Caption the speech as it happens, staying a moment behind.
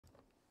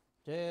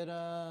Jai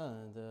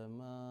Radha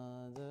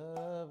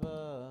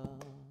Madhava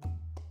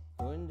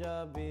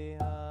Kunja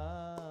Bihari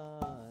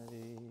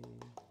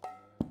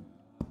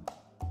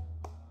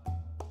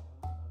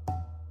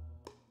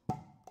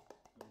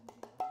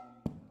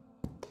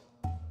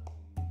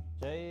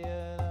Jai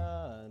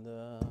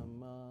Radha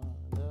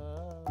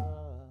Madhava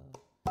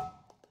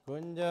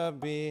Kunja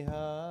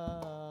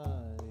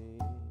Bihari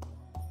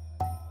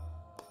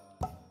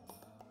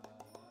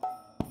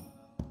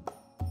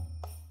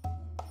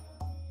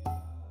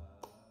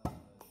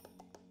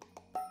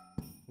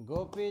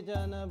Gopi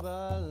Jana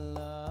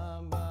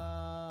Vallabha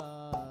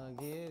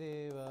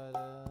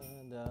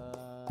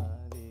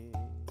Girivaradari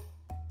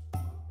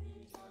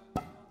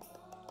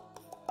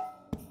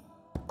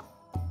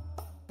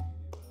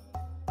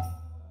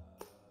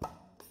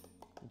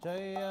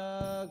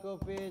Jaya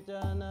Gopi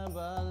Jana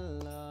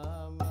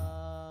Vallabha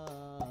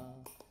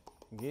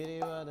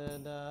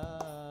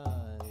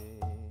Girivaradari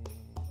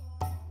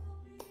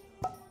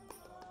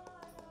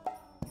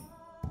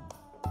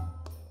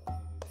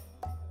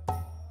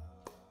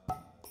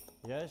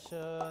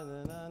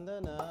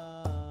Yashodanandana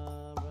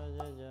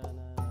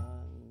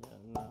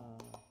Brajajanandana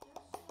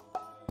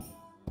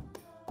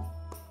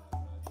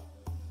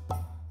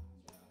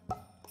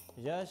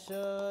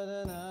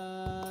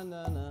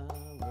Yashodanandana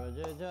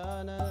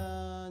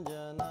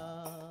Brajajanandana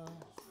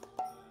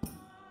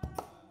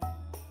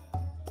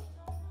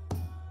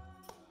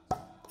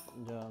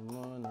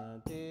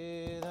Jamuna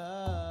Tira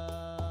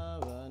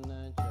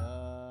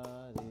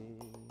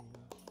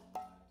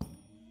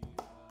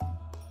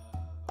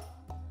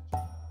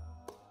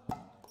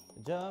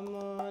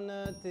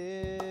Jamuna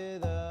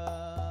Tira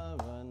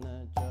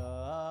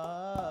Vanachari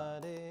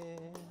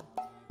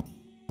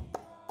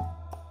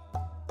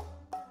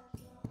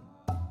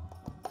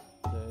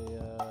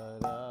Jaya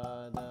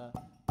Radha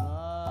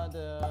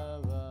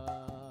Madhava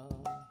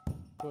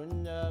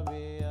Kunja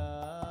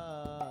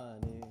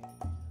Bihari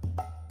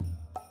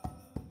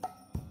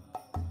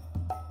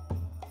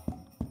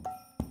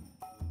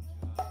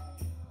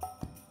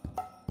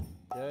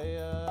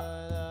Jaya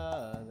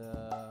Radha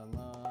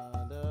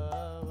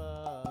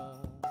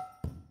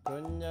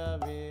Kunja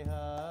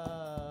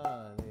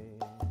Bihari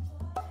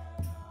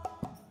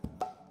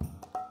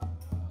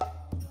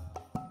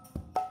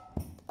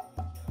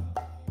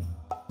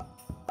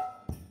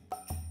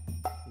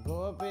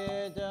Gopi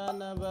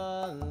Jana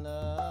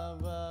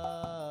Vallabha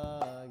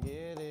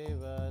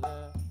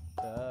Girivaradari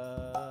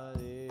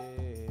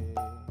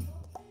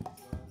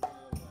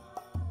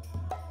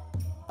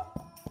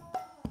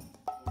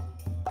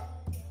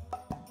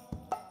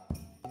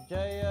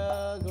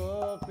Jaya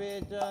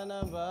Gopi Jana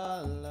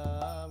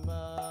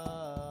Vallabha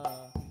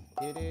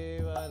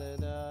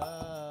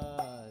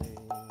Girivaradari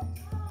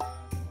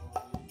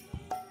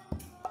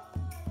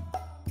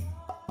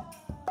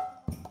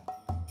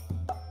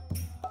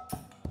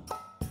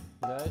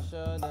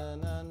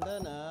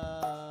Yashodanandana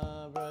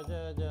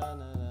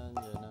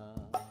Brajajanandana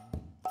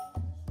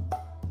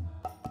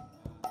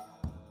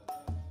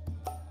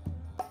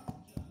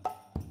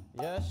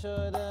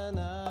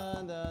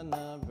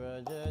Yashodanandana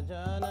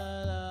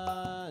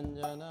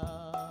Brajajanandana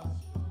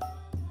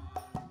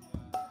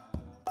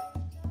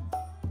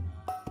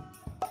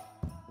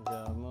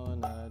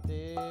Jamuna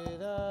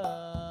Tira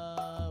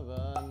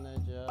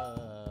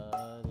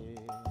Vanachari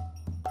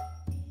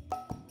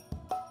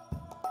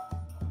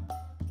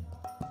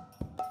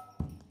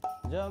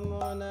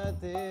Jamuna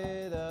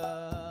Tira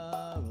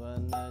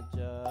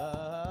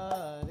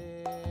Vanachari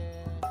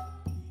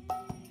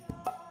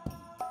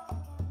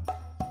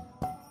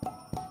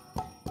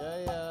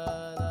Jaya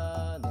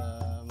Radha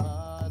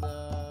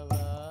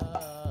Madhava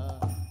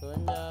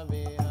Kunja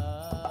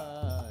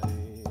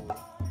Bihari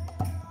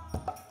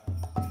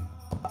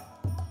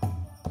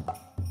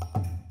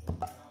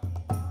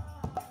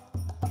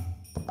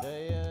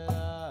Jaya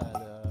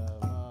Radha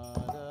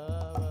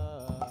Madhava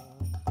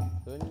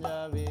Kunja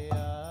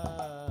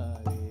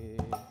Bihari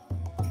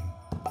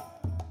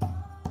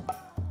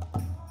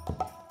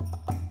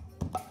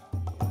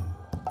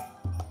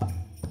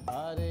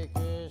Hare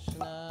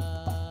Krishna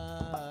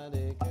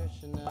Hare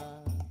Krishna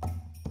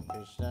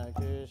Krishna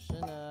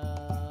Krishna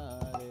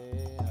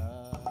Hare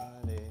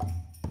Hare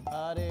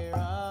Hare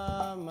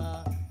Rama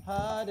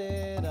Hare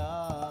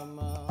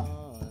Rama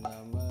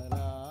Rama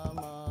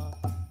Rama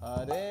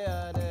Hare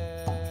Hare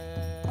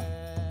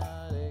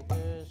Hare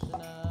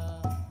Krishna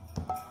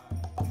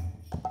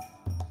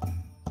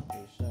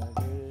Krishna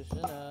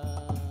Krishna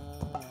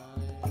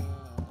Hare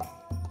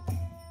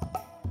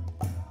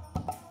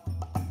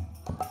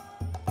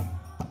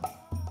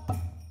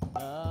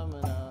Rama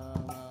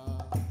Rama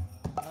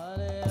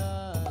Hare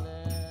Hare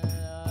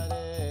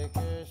Hare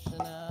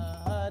Krishna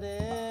Hare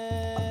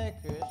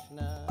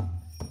Krishna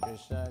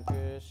Krishna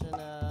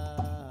Krishna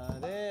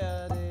Hare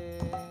Hare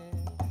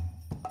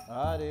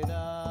Hare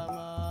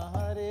Rama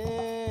Hare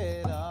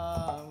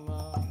Rama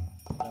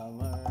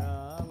Rama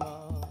Rama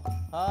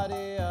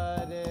Hare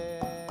Hare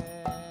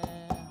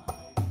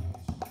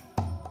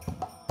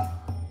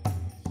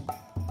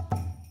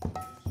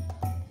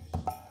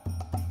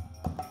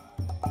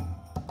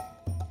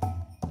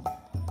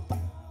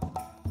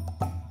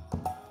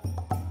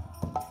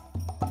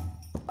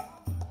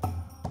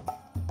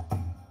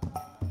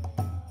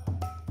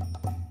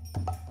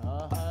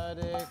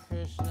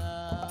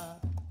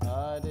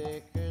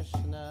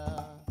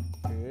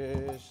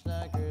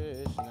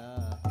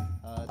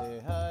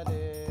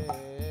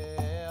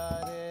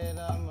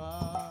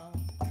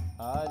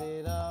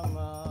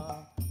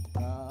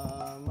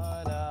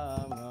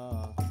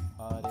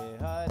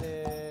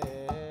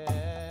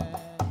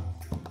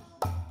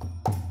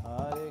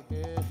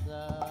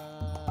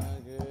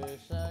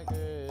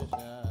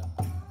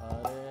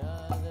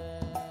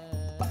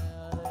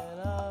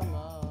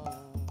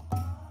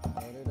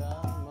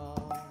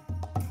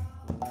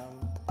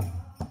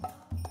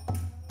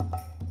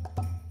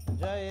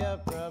Jaya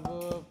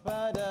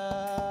Prabhupada,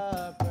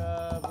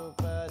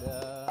 Prabhupada,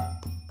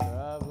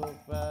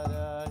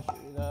 Prabhupada,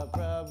 Srila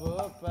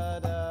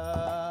Prabhupada.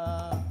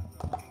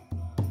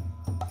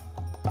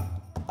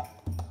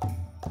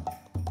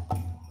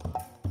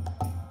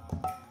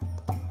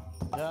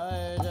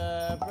 Jaya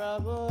Jaya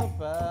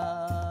Prabhupada,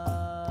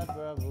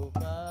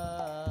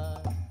 Prabhupada,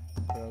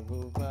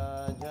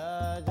 Prabhupada,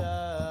 Jaya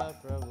Jaya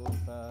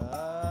Prabhupada.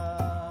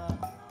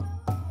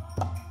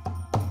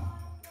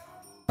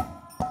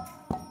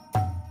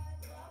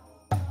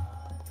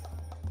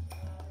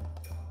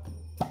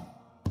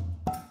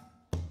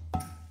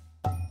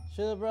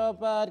 Srila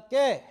Prabhupada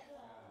ki,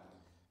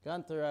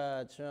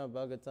 Kantaraj Srila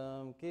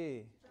Bhagavatam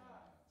ki,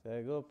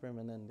 Jago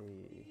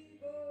Premanandi.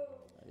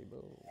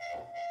 Haribo.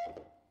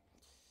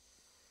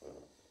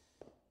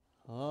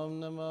 Om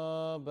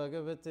Namo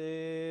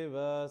Bhagavate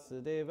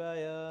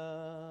Vasudevaya.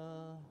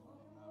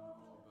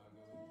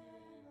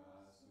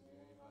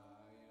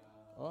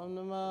 Om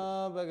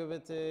Namo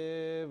Bhagavate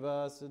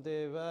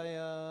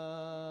Vasudevaya.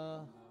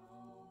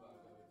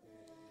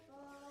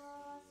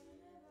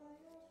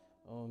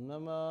 Om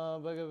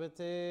Namo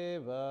Bhagavate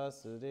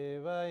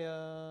Vasudevaya.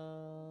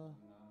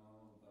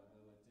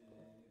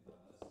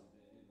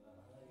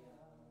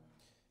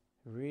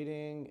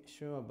 Reading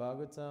Srimad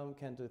Bhagavatam,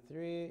 Canto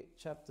 3,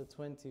 Chapter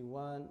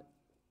 21,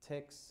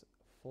 Text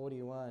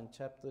 41,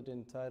 chapter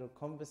entitled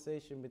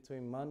Conversation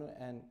Between Manu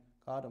and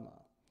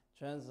Kadama.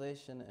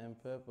 Translation and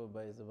purport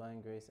by His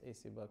Divine Grace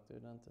A.C.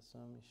 Bhaktivedanta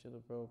Swami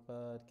Srila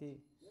Prabhupada ki.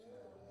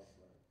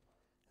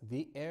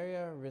 The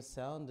area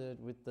resounded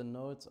with the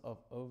notes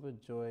of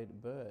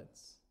overjoyed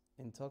birds,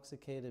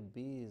 intoxicated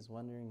bees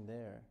wandering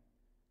there.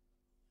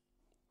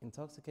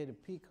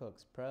 Intoxicated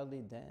peacocks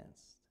proudly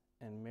danced,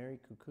 and merry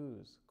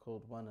cuckoos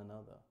called one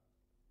another.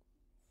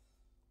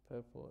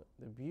 Purport.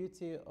 The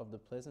beauty of the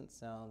pleasant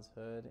sounds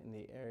heard in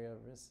the area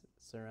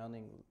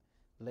surrounding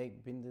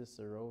Lake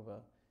Bindu-sarovara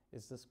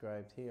is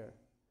described here.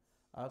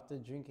 After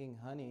drinking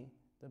honey,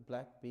 the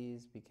black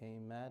bees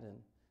became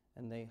maddened,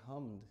 and they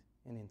hummed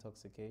in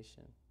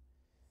intoxication.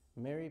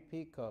 Merry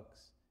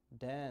peacocks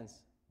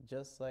danced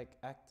just like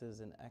actors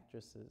and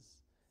actresses,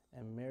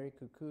 and merry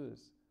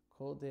cuckoos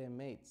called their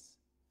mates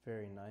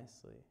very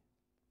nicely.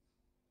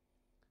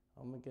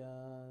 Om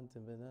Gyanti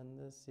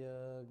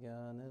Vedandasya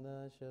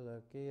Gyanana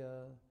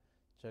Shalakya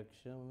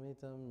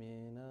Chakshamitam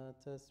Yena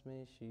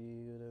Tasmai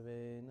Shri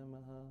Gurave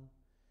Namaha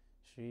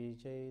Shri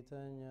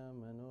Chaitanya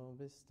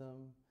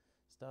Manobhistam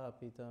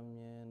Stapitam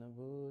Yena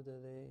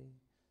Bhudale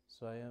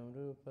Swayam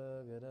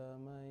Rupa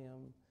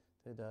Gadamayam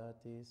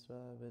Tadati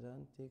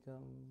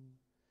Swavedantikam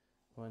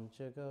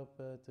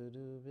Vanchakapa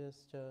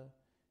Tudubhyascha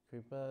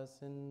Kripa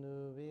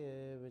Sindhu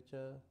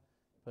Vyevacha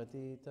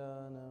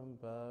Patitanam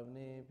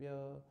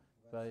Pavnebhyo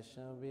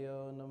Vaishnavyo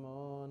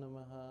Namo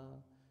Namaha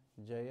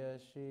Jaya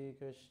Shri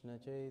Krishna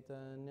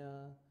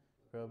Chaitanya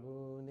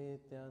Prabhu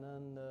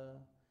Nityananda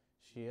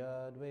Shri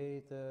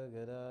Advaita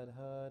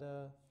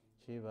Gadadhara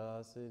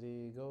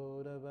Shivasadi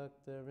Gaura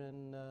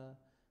Bhaktarinda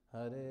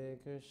Hare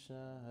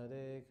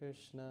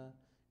Krishna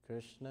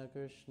Krishna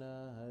Krishna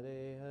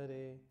Hare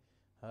Hare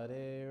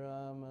Hare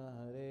Rama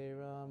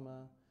Rama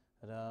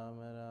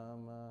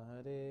Rama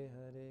Hare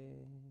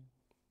Hare.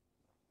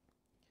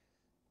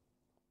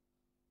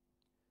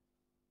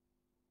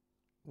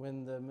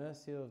 When the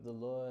mercy of the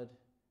Lord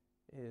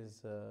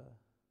is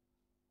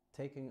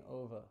taking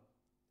over,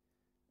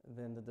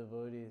 then the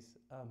devotees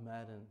are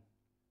maddened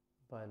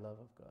by love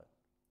of God.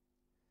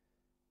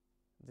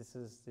 This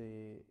is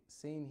the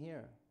scene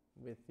here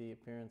with the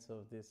appearance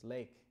of this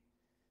lake.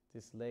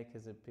 This lake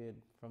has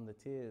appeared from the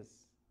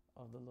tears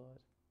of the Lord.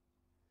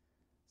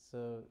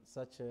 So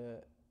such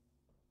a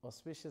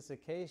auspicious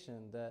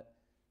occasion that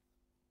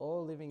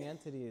all living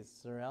entities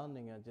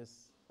surrounding are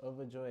just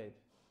overjoyed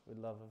with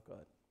love of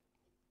God.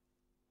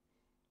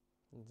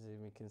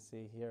 We can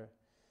see here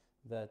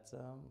that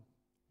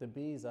the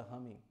bees are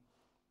humming.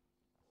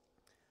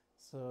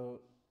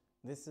 So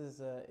this is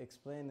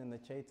explained in the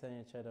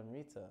Chaitanya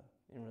Charitamrita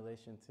in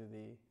relation to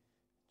the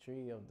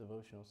tree of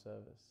devotional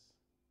service,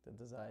 the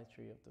desire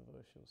tree of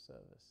devotional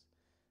service.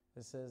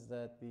 It says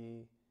that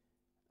the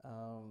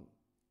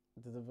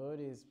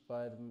devotees,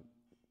 by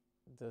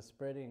the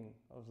spreading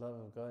of love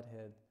of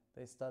Godhead,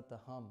 they start to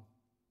hum.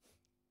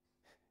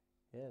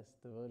 Yes,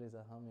 devotees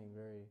are humming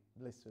very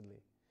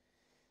blissfully.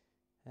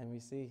 And we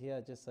see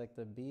here, just like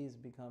the bees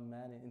become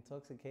mad and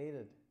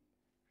intoxicated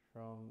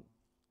from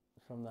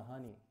the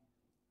honey.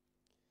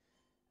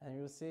 And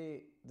you'll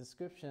see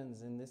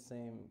descriptions in this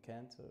same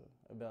canto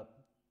about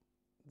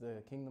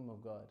the kingdom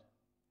of God.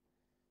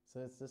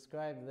 So it's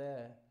described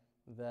there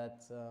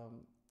that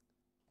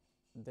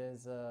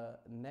there's a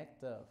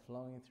nectar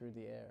flowing through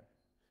the air.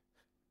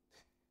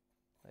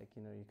 Like,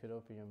 you could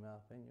open your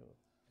mouth and you'll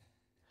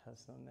have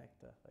some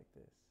nectar like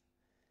this.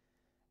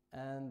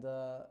 And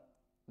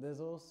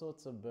there's all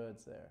sorts of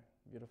birds there,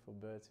 beautiful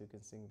birds who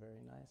can sing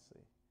very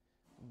nicely.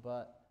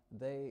 But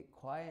they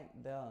quiet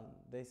down,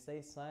 they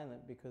stay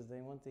silent because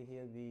they want to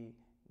hear the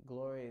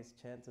glories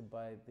chanted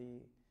by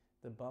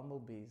the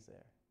bumblebees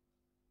there.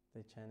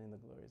 They're chanting the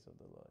glories of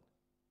the Lord.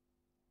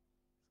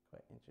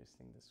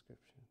 interesting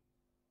description.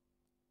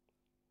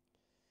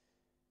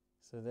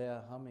 So they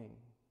are humming.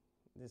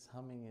 This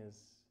humming is,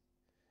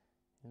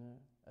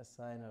 a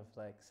sign of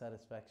like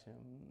satisfaction.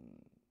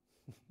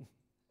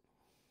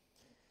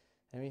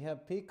 And we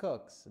have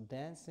peacocks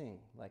dancing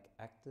like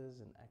actors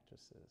and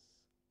actresses.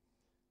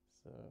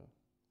 So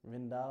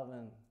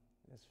Vrindavan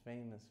is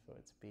famous for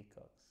its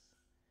peacocks,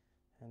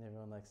 and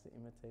everyone likes to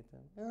imitate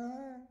them.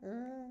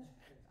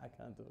 I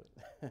can't do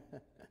it.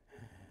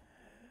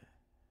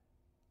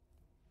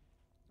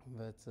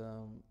 But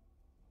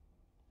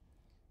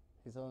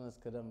His Holiness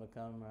Kadamba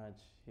Kamraj,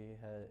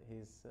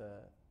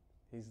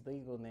 his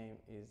legal name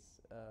is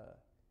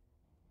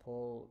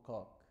Paul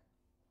Cock,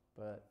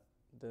 but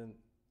then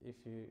if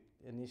you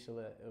initial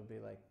it, it'll be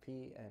like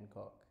P and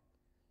Cock.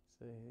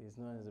 So he's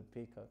known as a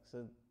peacock.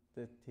 So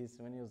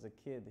when he was a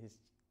kid,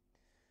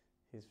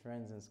 his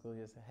friends in school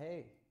used to say,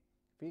 "Hey,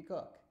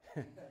 peacock,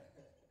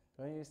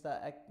 when you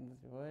start acting,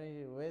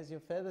 where's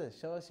your feathers?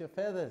 Show us your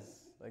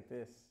feathers," like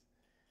this.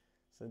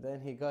 So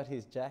then he got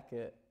his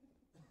jacket,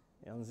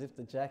 he unzipped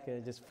the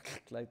jacket, just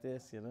like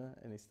this,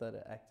 and he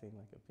started acting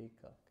like a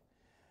peacock.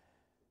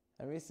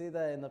 And we see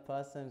that in the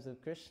pastimes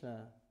of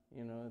Krishna,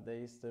 they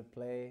used to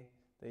play,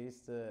 they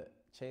used to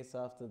chase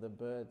after the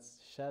birds'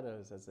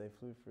 shadows as they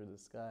flew through the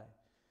sky.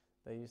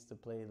 They used to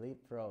play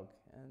leapfrog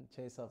and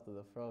chase after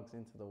the frogs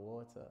into the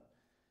water.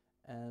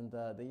 And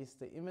they used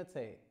to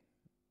imitate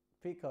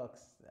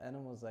peacocks,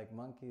 animals like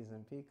monkeys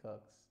and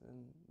peacocks.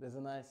 And there's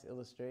a nice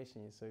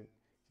illustration. So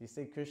you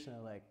see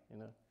Krishna like,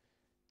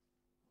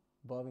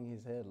 bobbing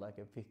his head like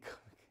a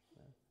peacock.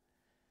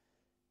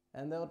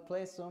 And they would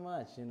play so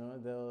much,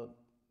 they'll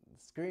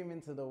scream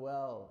into the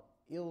well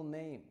ill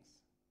names.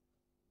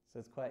 So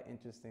it's quite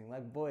interesting.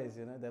 Like boys,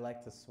 they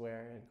like to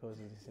swear and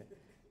cause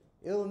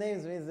ill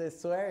names means they're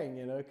swearing,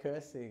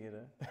 cursing,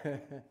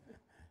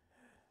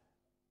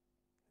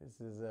 This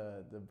is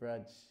the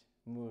Braj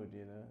mood,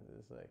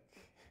 It's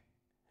like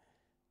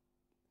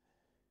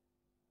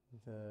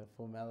the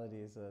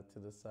formalities are to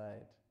the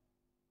side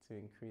to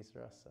increase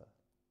rasa.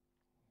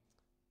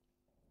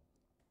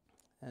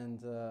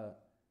 And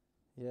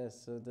yes,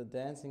 so the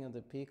dancing of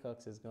the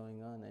peacocks is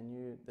going on,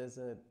 and there's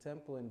a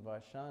temple in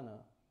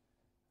Varshana.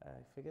 I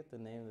forget the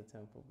name of the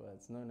temple, but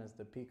it's known as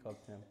the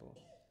Peacock Temple.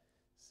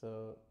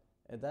 So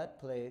at that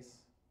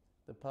place,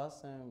 the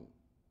pastime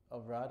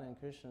of Radha and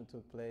Krishna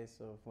took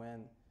place of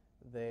when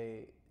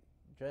they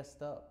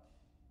dressed up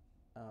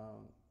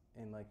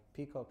in like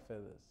peacock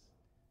feathers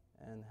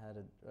and had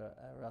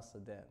a rasa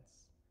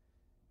dance.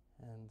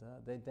 And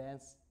they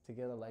danced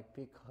together like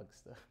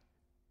peacocks though.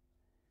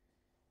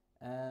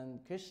 And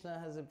Krishna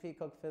has a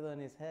peacock feather on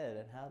his head,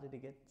 and how did he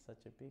get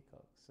such a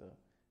peacock? So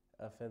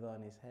a feather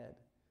on his head.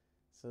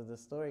 So the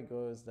story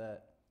goes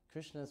that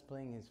Krishna is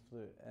playing his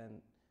flute,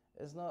 and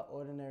it's not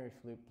ordinary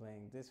flute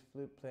playing. This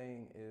flute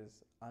playing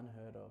is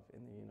unheard of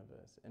in the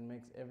universe. It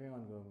makes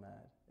everyone go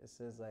mad. It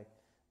says like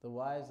the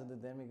wives of the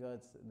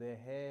demigods, their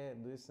hair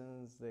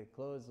loosens, their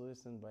clothes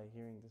loosen by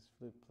hearing this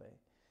flute play.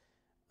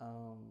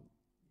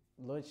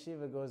 Lord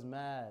Shiva goes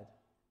mad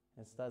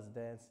and starts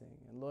dancing.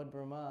 And Lord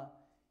Brahma,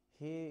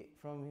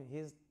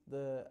 he's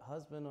the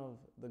husband of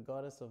the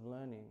goddess of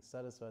learning,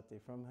 Saraswati.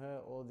 From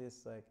her, all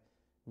this like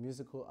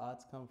musical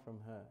arts come from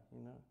her,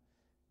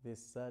 This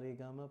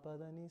sarigama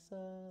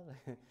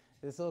padanisa,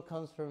 this all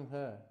comes from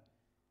her,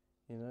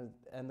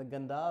 And the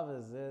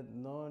Gandharvas, they're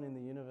known in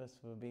the universe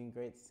for being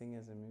great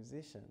singers and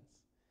musicians.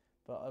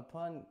 But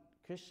upon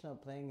Krishna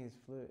playing his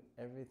flute,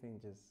 everything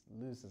just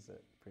loses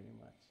it, pretty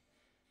much.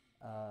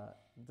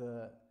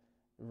 The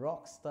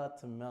rocks start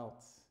to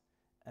melt,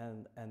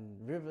 and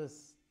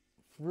rivers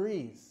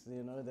freeze,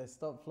 they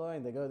stop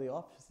flowing, they go the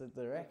opposite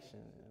direction.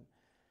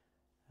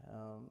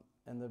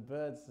 And the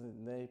birds,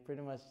 they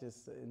pretty much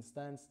just in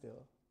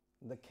standstill.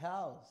 The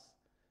cows,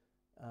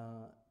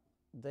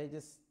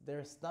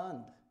 they're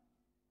stunned.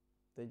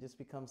 They just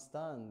become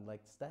stunned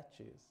like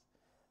statues.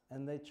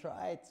 And they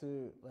try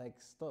to like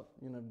stop,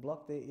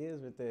 block their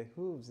ears with their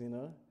hooves,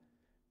 And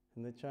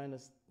they're trying to,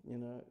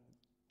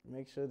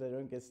 make sure they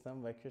don't get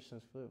stunned by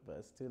Krishna's flute, but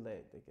it's too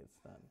late, they get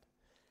stunned.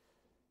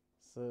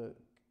 So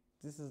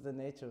this is the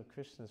nature of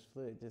Krishna's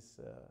flute.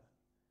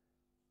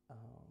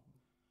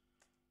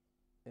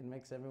 It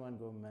makes everyone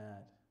go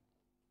mad.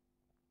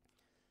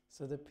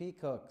 So the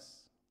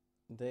peacocks,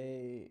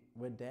 they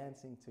were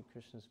dancing to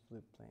Krishna's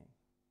flute playing.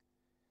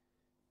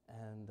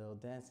 And they were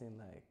dancing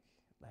like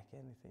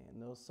anything. And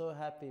they were so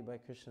happy by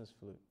Krishna's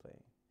flute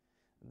playing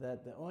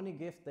that the only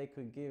gift they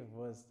could give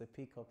was the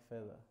peacock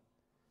feather.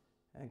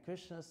 And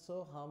Krishna is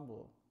so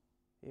humble,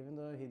 even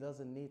though he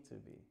doesn't need to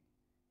be.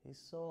 He's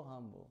so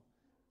humble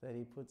that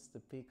he puts the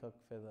peacock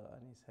feather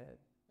on his head.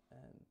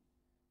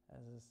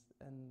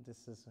 And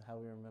this is how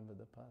we remember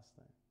the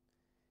pastime.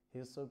 He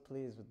was so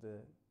pleased with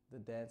the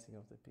dancing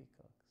of the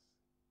peacocks.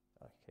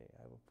 Okay,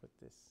 I will put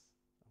this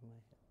on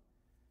my head.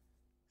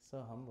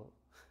 So humble.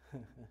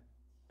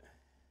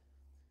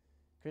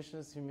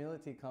 Krishna's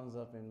humility comes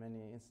up in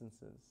many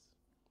instances.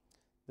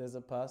 There's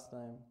a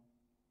pastime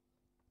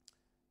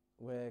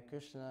where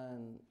Krishna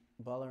and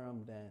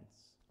Balaram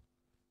dance.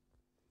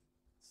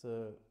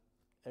 So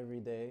every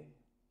day,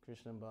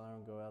 Krishna and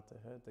Balaram go out to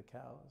herd the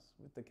cows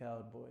with the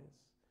cowherd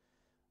boys.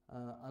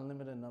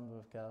 Unlimited number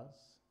of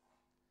cows.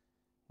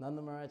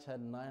 Nanda Maharaj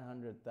had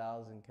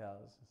 900,000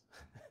 cows.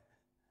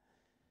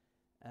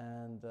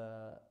 And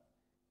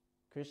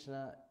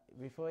Krishna,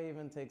 before he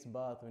even takes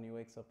bath when he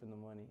wakes up in the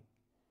morning,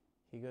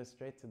 he goes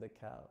straight to the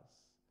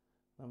cows.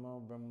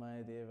 Namo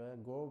Brahmaya Deva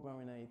Go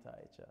Brahmana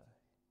Itaicha.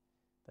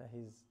 That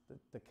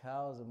the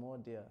cows are more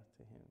dear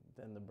to him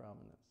than the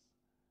Brahmanas.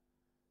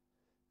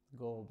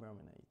 Go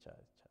Brahmana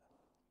Itaicha.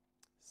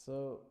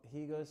 So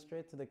he goes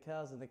straight to the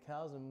cows, and the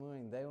cows are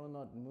mooing. They will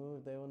not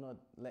move, they will not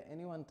let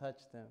anyone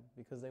touch them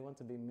because they want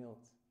to be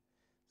milked.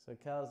 So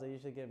cows, they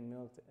usually get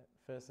milked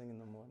first thing in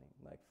the morning,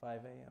 like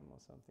 5 a.m. or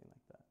something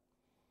like that.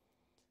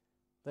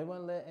 They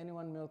won't let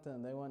anyone milk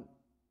them. They want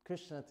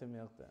Krishna to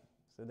milk them.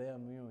 So they are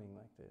mewing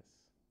like this.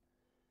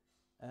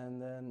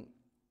 And then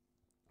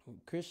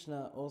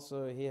Krishna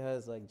also, he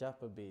has like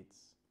japa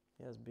beads.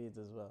 He has beads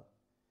as well.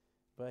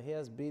 But he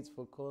has beads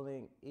for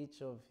calling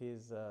each of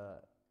his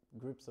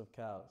groups of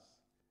cows.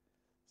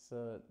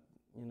 So,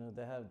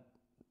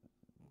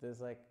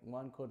 there's like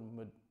one called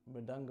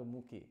Mridanga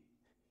Mukhi,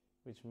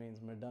 which means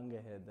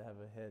Mridanga head. They have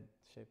a head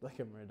shaped like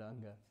a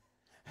Mridanga.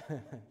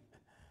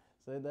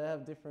 So they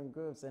have different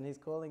groups, and he's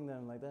calling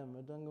them like that,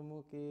 Mridanga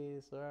Mukhi,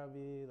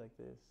 Swarabhi, like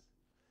this.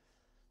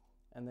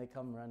 And they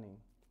come running.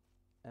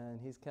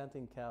 And he's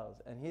counting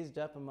cows. And his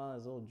Japamala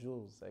is all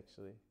jewels,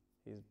 actually.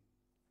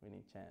 When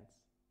he chants,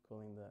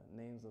 calling the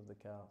names of the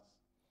cows.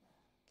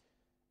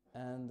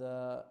 And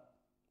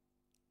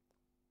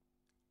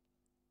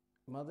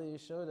Mother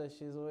Yashoda,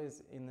 she's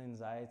always in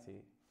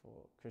anxiety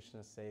for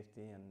Krishna's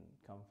safety and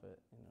comfort,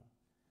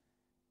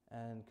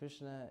 And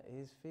Krishna,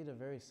 his feet are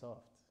very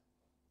soft.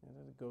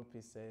 The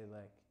gopis say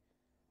like,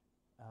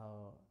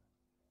 how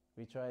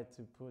we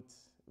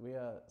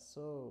are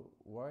so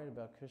worried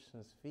about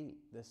Krishna's feet.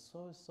 They're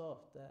so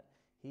soft that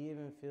he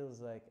even feels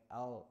like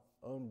our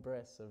own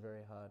breasts are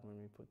very hard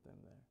when we put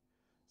them there.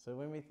 So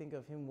when we think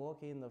of him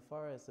walking in the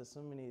forest, there's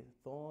so many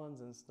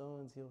thorns and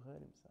stones, he'll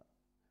hurt himself.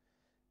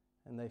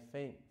 And they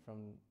faint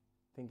from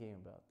thinking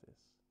about this.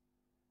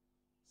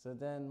 So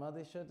then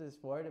Mother Yashoda is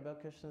worried about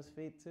Krishna's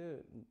feet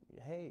too.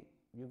 Hey,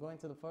 you're going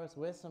to the forest,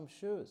 wear some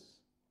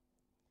shoes.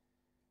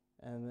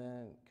 And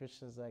then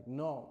Krishna's like,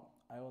 no,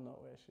 I will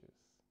not wear shoes.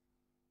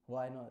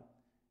 Why not?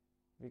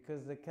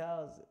 Because the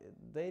cows,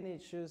 they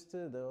need shoes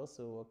too, they're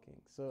also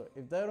walking. So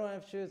if they don't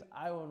have shoes,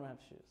 I won't have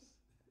shoes.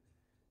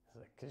 It's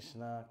like,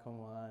 Krishna, come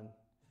on,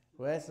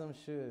 wear some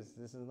shoes,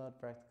 this is not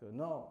practical.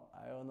 No,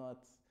 I will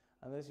not,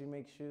 unless you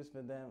make shoes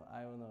for them,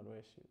 I will not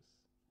wear shoes.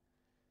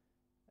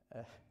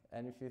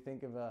 And if you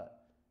think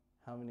about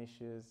how many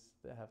shoes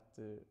they have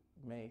to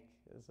make,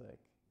 it's like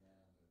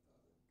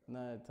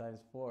 9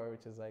 times 4,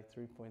 which is like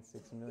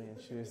 3.6 million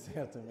shoes they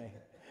have to make.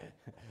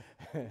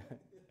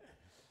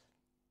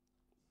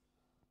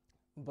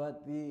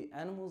 But the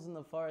animals in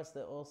the forest,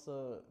 they're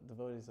also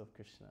devotees of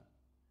Krishna.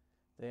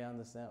 They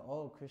understand,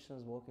 oh,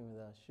 Krishna's walking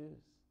without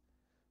shoes.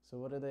 So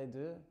what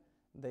do?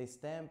 They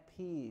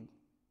stampede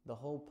the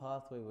whole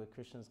pathway where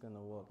Krishna's going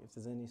to walk. If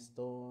there's any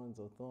stones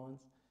or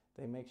thorns,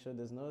 they make sure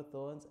there's no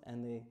thorns,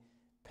 and they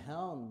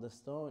pound the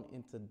stone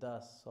into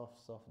dust, soft,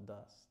 soft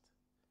dust.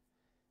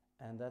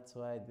 And that's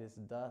why this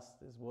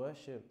dust is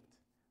worshipped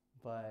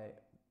by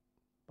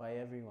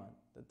everyone,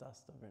 the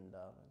dust of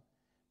Vrindavan.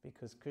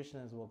 Because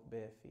Krishna has walked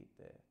bare feet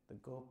there. The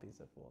gopis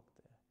have walked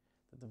there.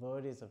 The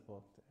devotees have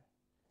walked there.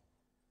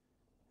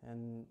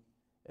 And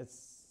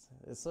it's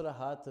sort of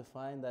hard to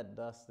find that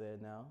dust there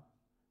now,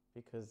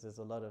 because there's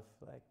a lot of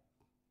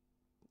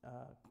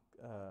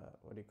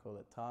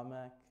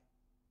tarmac.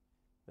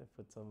 They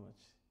put so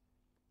much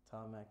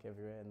tarmac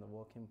everywhere in the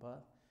walking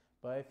path.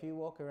 But if you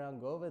walk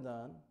around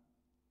Govardhan,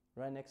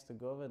 right next to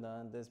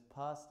Govardhan, there's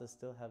paths that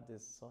still have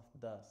this soft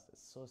dust.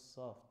 It's so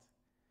soft.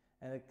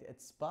 And it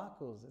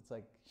sparkles, it's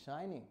like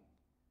shining,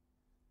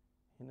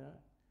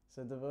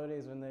 So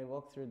devotees, when they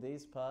walk through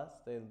these paths,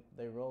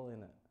 they roll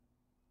in it.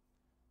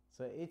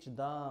 So each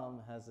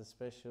dham has a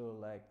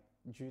special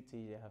duty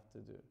you have to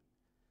do.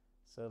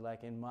 So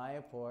like in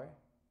Mayapur,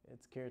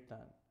 it's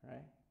kirtan,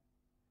 right?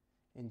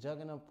 In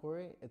Jagannath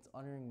Puri, it's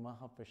honoring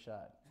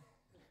Mahaprasad.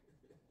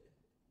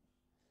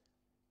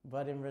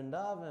 But in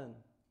Vrindavan,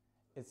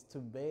 it's to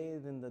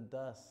bathe in the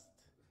dust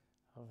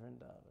of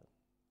Vrindavan.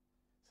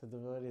 So the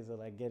devotees are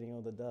like getting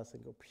all the dust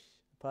and go, psh.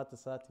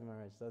 Parthasati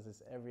Maharaj does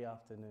this every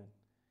afternoon.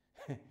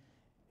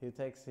 He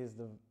takes his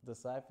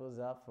disciples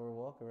out for a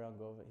walk around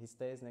Govardhan. He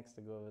stays next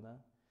to Govardhan.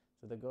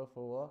 So they go for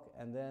a walk,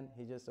 and then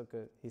he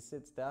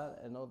sits down,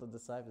 and all the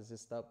disciples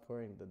just start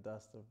pouring the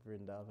dust of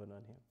Vrindavan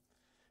on him.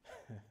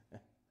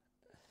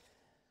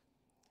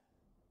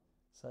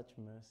 Such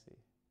mercy.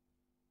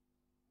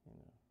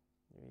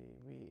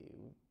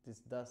 This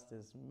dust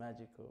is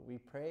magical. We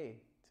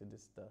pray to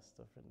this dust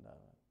of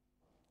Vrindavan.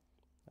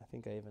 I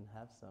think I even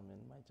have some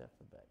in my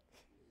japa bag.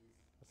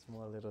 A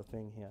small little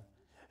thing here.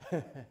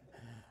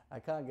 I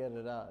can't get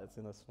it out. It's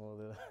in a small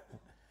little...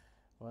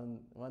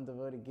 One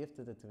devotee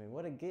gifted it to me.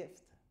 What a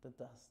gift! The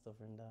dust of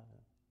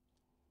Vrindavan.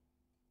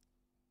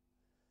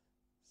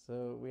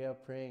 So we are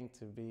praying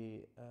to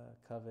be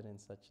covered in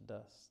such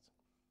dust.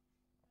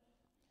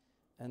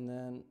 And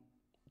then,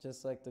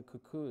 just like the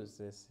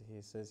cuckoos,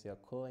 he says, you're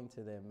calling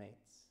to their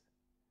mates.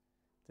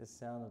 The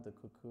sound of the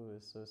cuckoo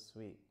is so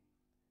sweet.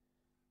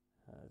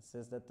 It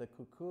says that the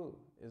cuckoo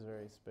is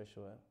very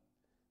special,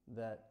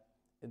 that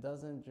it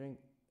doesn't drink,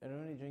 it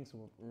only drinks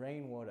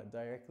rainwater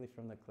directly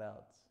from the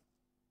clouds,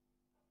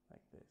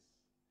 like this.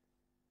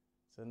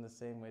 So in the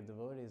same way,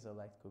 devotees are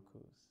like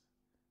cuckoos.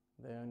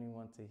 They only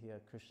want to hear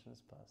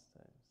Krishna's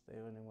pastimes. They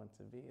only want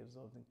to be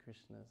absorbed in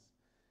Krishna's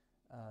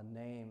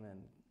name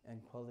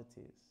and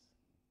qualities.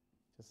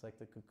 Just like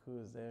the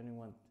cuckoos, they only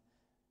want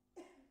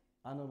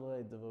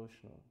unalloyed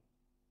devotional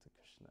to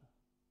Krishna.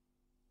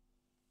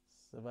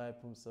 Savai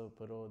pumso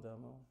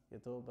parodamo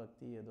yato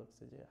bhakti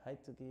yadoksaja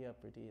haitukiya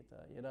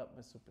pradita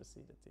yadapma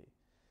suprasidati.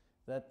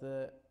 That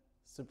the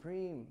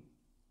supreme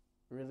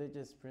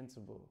religious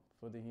principle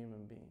for the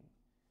human being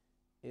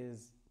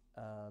is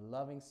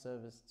loving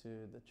service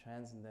to the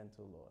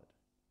transcendental Lord,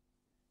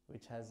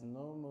 which has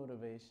no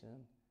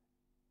motivation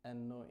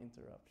and no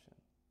interruption.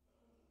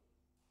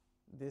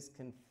 This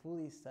can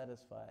fully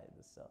satisfy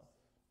the self.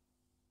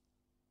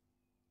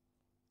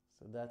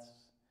 So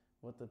that's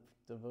what the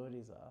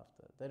devotees are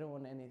after. They don't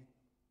want any,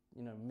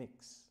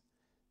 mix.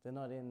 They're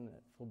not in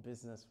for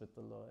business with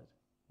the Lord.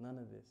 None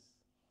of this.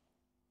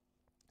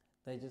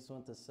 They just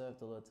want to serve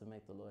the Lord to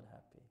make the Lord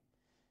happy.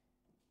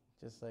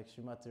 Just like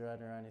Srimati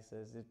Radharani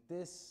says,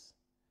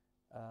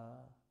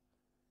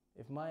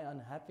 if my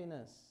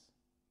unhappiness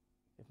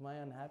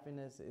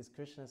is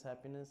Krishna's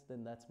happiness,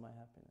 then that's my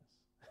happiness.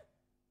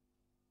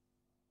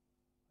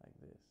 Like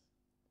this.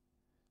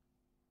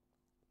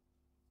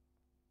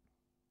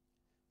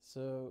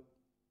 So,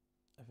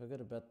 I forgot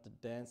about the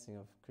dancing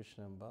of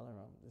Krishna and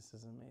Balaram. This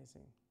is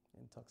amazing. It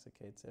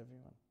intoxicates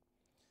everyone.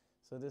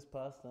 So this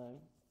pastime,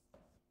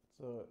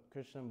 so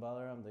Krishna and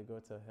Balaram, they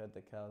go to herd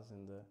the cows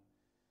in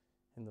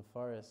the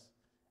forest,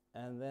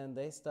 and then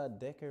they start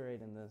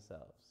decorating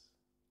themselves.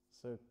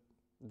 So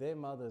their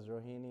mothers,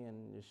 Rohini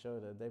and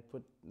Yashoda,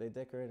 they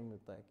decorate them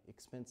with like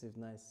expensive,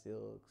 nice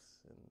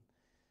silks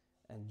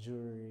and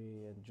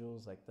jewelry and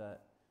jewels like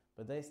that.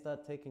 But they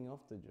start taking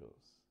off the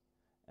jewels,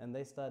 and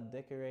they start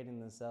decorating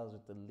themselves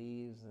with the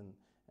leaves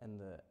and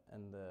the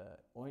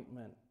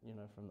ointment,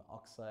 from the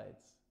ox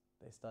sides.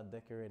 They start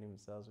decorating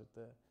themselves with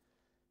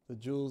the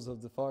jewels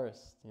of the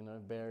forest,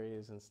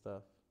 berries and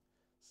stuff.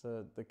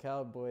 So the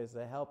cowboys,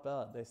 they help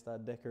out. They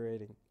start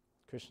decorating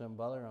Krishna and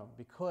Balaram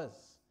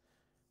because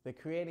they're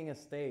creating a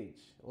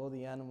stage. All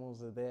the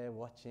animals are there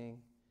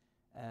watching,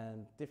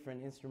 and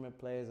different instrument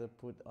players are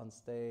put on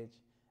stage,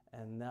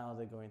 and now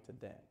they're going to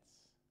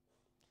dance.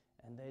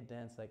 And they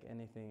dance like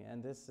anything.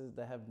 And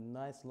they have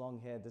nice long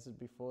hair. This is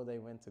before they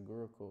went to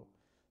Gurukul.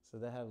 So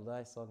they have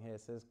nice long hair.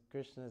 It says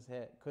Krishna's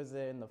hair, because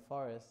they're in the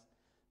forest,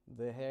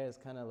 the hair is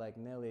kind of like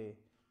nearly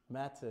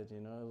matted,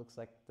 it looks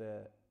like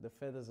the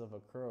feathers of a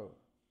crow.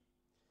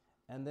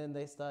 And then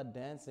they start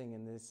dancing,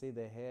 and they see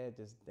their hair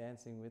just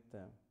dancing with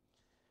them.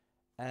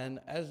 And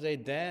as they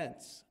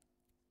dance,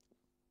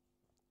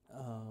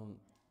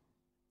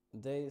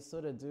 they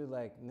sort of do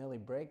like nearly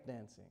break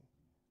dancing.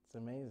 It's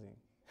amazing.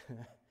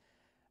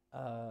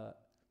 And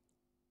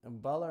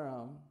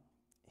Balaram,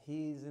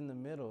 he's in the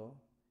middle,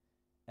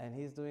 and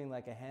he's doing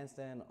like a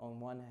handstand on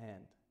one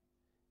hand,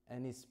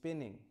 and he's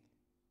spinning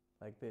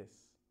like this,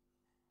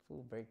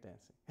 full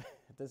breakdancing.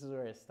 This is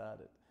where it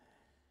started.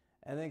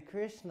 And then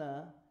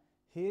Krishna,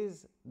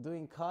 he's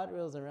doing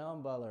cartwheels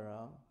around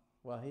Balaram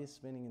while he's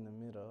spinning in the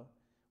middle,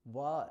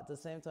 while at the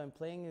same time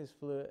playing his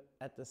flute,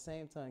 at the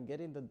same time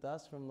getting the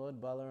dust from Lord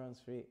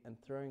Balaram's feet and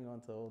throwing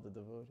onto all the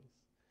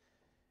devotees.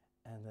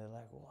 And they're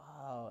like,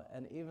 wow.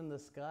 And even the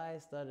sky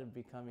started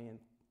becoming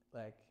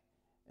like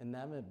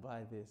enamored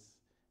by this.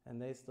 And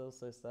they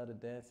also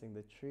started dancing.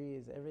 The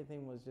trees,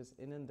 everything was just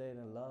inundated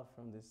in love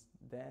from this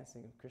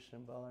dancing of Krishna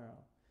and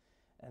Balaram.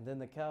 And then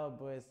the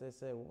cowboys, they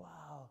say,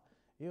 wow,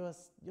 you're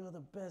the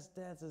best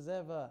dancers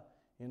ever.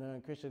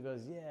 And Krishna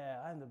goes,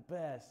 yeah, I'm the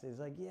best. He's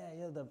like, yeah,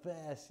 you're the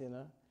best,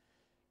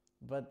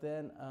 But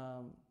then,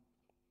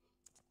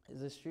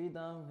 is it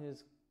Sridham,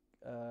 his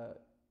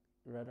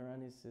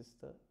Radharani's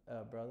sister,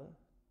 brother?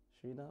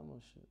 Sridham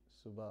or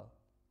Subal?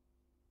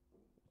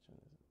 Which one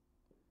is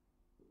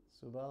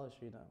it? Subal or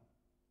Sridham?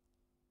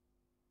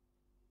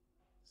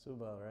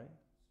 Subal, right?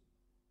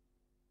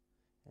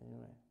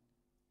 Anyway,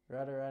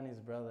 Radharani's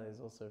brother is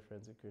also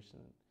friends with Krishna.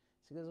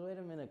 She goes, wait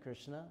a minute,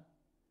 Krishna.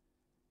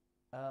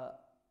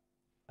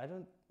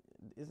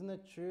 Isn't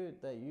it true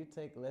that you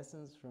take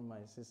lessons from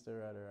my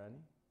sister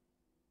Radharani?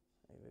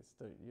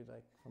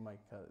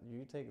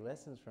 You take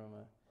lessons from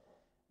her.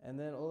 And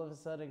then all of a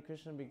sudden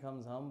Krishna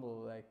becomes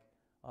humble, like,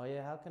 oh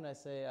yeah, how can I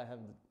say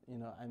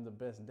I'm the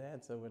best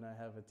dancer when I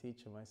have a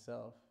teacher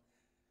myself?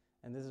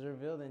 And this is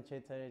revealed in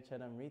Chaitanya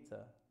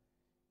Charitamrita.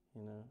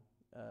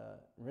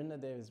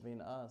 Vrindadev is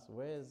being asked,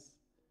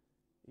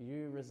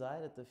 you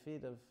reside at the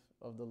feet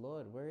of the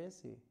Lord. Where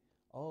is he?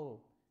 Oh,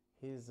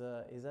 he's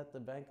at the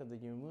bank of the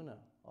Yamuna.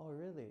 Oh,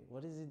 really?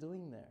 What is he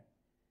doing there?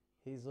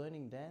 He's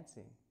learning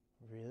dancing.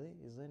 Really?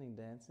 He's learning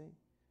dancing?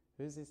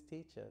 Who's his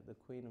teacher? The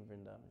Queen of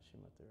Vrindavan,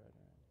 Srimati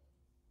Radharani.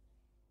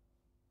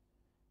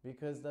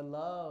 Because the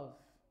love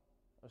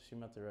of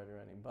Srimati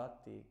Radharani,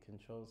 bhakti,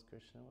 controls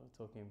Krishna.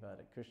 We're talking about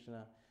it.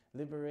 Krishna,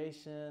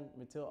 liberation,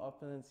 material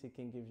opulence he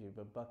can give you,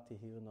 but bhakti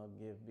he will not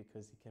give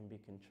because he can be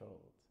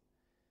controlled.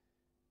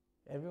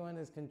 Everyone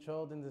is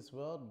controlled in this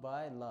world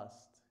by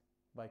lust,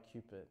 by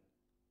Cupid,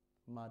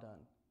 Madan.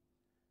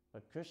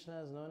 But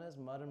Krishna is known as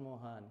Madan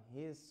Mohan.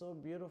 He is so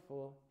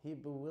beautiful, he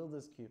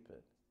bewilders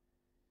Cupid.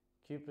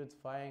 Cupid's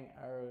firing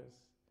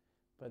arrows,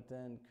 but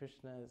then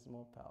Krishna is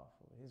more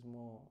powerful, he's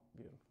more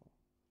beautiful.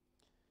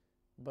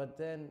 But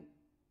then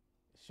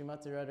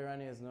Srimati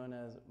Radharani is known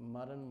as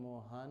Madan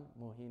Mohan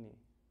Mohini.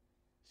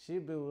 She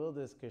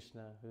bewilders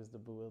Krishna, who's the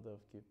bewilder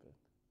of Cupid.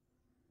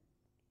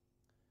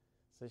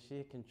 So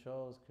she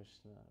controls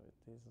Krishna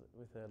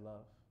with her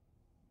love.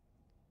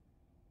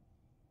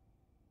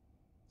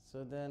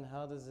 So then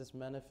how does this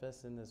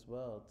manifest in this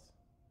world?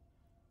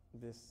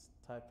 This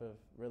type of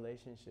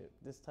relationship,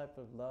 this type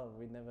of love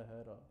we never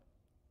heard of,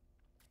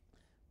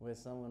 where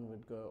someone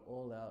would go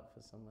all out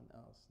for someone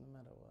else, no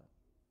matter what.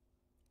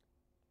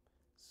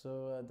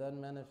 So that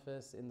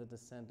manifests in the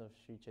descent of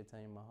Sri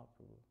Chaitanya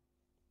Mahaprabhu.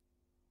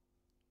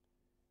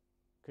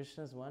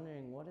 Krishna's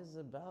wondering, what is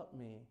it about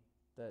me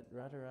that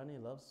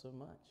Radharani loves so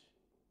much?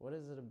 What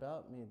is it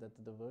about me that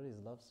the devotees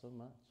love so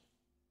much?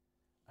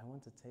 I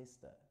want to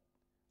taste that.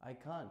 I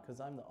can't because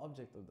I'm the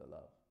object of the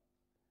love.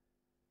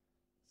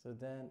 So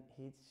then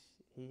he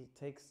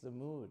takes the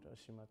mood of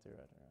Srimati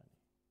Radharani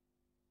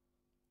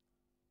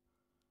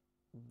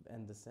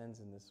and descends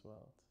in this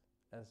world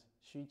as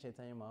Sri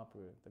Chaitanya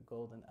Mahaprabhu, the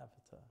golden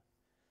avatar.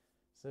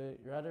 So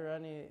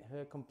Radharani,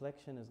 her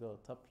complexion is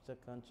gold. Tapcha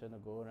kanchana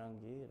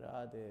gorangi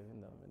radhe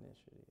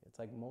vindavaneshwari. It's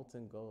like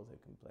molten gold, her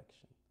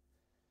complexion.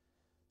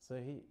 So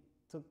he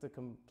took the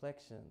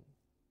complexion,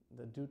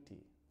 the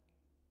duty.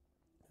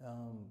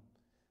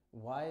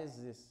 Why is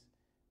this?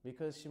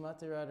 Because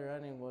Srimati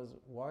Radharani was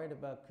worried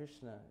about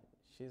Krishna.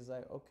 She's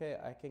like, okay,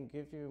 I can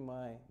give you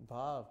my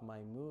bhav,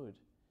 my mood,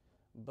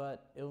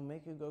 but it'll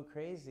make you go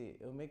crazy.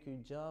 It'll make you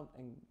jump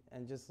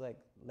and just like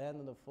land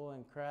on the floor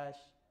and crash.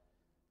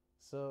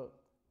 So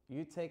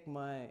you take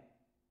my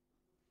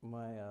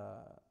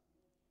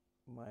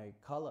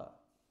color.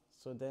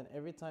 So then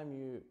every time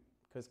you,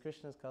 because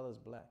Krishna's color is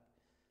black,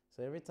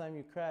 so every time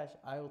you crash,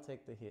 I will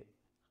take the hit.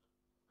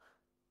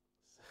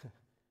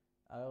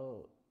 I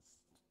will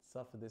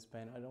suffer this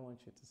pain. I don't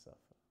want you to suffer.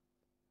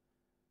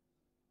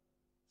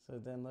 So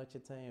then Lord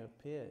Chaitanya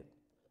appeared.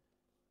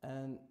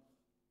 And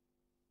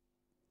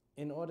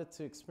in order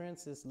to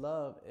experience this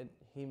love,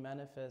 he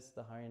manifests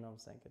the Harinam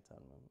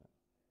Sankirtan movement.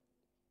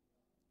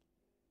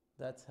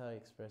 That's how he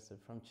expressed it.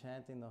 From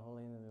chanting the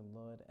holy name of the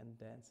Lord and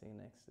dancing in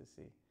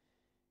ecstasy,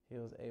 he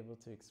was able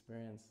to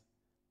experience,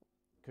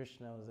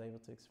 Krishna was able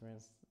to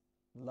experience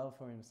love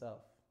for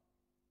himself.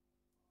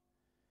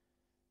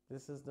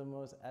 This is the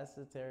most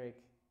esoteric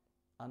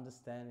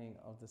understanding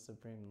of the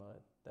Supreme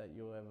Lord that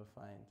you'll ever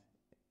find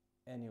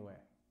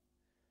anywhere.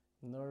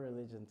 No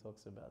religion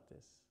talks about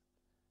this.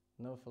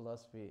 No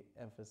philosophy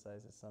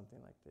emphasizes something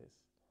like this.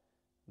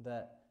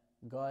 That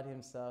God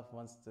himself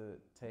wants to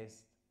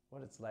taste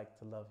what it's like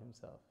to love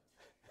himself.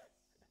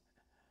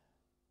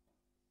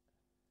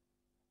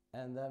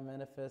 And that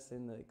manifests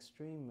in the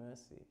extreme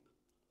mercy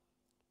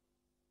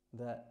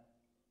that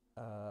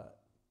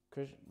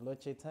Lord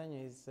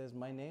Chaitanya, he says,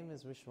 my name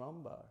is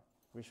Vishwambar.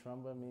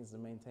 Vishwambar means the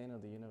maintainer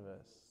of the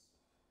universe.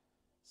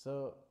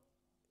 So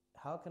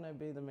how can I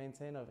be the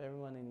maintainer of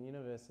everyone in the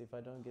universe if I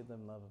don't give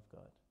them love of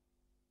God?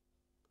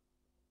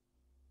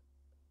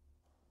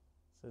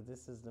 So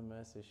this is the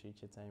mercy of Sri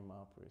Chaitanya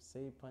Mahaprabhu.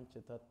 Say pancha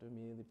tattva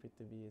mili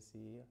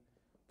pritaviyasiya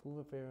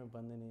puva prema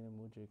bandhanina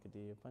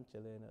mudrikadiya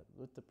panchalena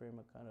utta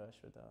prema kanda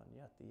ashvadan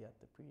yati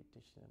yata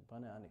priyatishan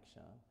bana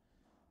anikshan.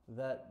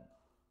 That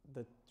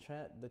the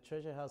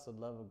treasure house of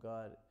love of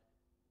God,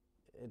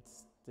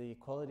 it's the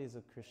qualities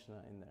of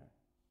Krishna in there.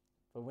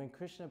 But when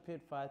Krishna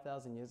appeared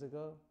 5,000 years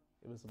ago,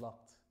 it was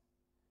locked.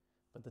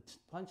 But the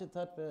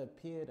Panchatattva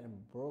appeared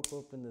and broke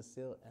open the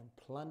seal and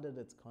plundered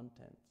its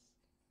contents.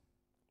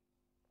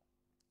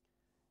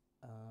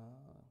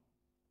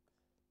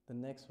 The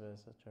next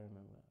verse, I'll try to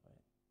remember.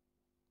 Right.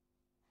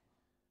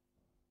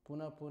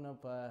 Puna puna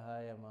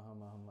pahaya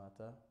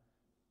mahamahamata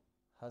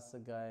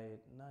hasagai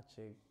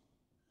nache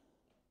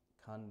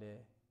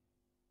kande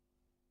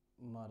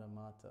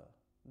madamata.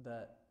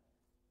 That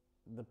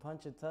the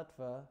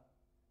Panchatattva,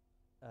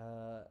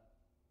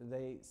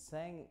 they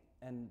sang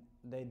and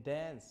they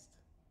danced,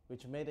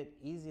 which made it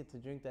easier to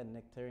drink that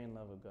nectarian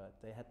love of God.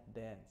 They had to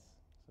dance.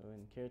 So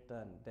in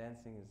kirtan,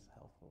 dancing is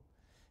helpful.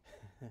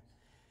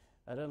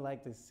 I don't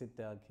like the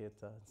sit-down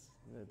kirtans.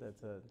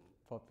 That's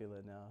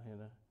popular now, you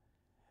know.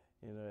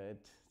 You know,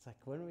 it's like,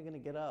 when are we going to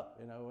get up?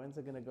 You know, when's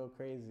it going to go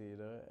crazy? You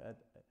know,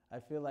 I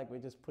feel like we're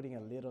just putting a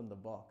lid on the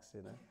box.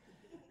 You know,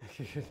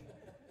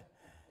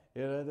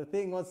 you know, the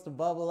thing wants to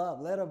bubble up.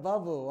 Let it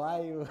bubble.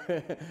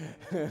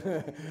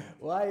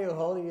 Why are you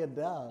holding it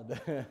down?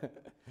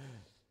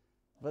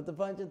 But the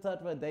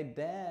Panchatattva, they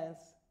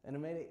dance And it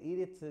made it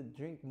easier to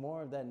drink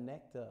more of that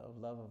nectar of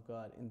love of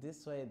God. In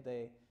this way,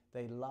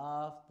 they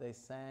laughed, they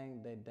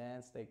sang, they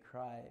danced, they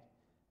cried.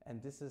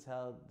 And this is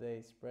how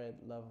they spread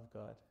love of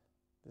God.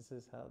 This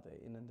is how they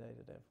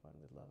inundated everyone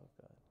with love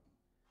of God.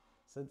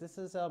 So this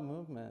is our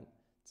movement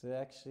to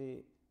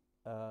actually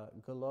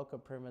Goloka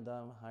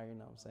Premadam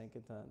Harinam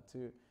Sankirtan,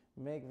 to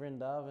make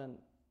Vrindavan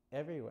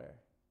everywhere.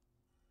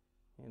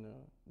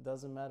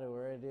 Doesn't matter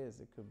where it is.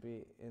 It could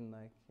be in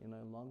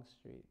Long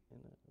Street,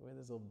 where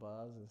there's all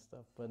bars and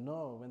stuff. But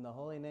no, when the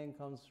holy name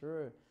comes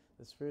through,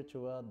 the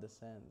spiritual world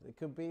descends. It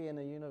could be in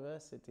a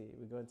university.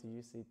 We go into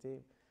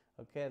UCT.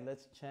 Okay,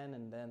 let's chant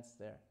and dance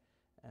there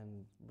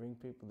and bring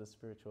people to the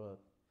spiritual world.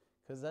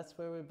 Because that's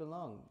where we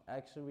belong.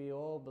 Actually, we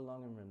all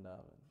belong in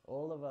Vrindavan.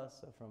 All of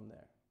us are from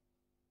there.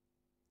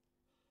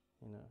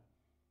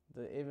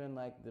 Even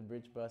like the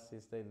bridge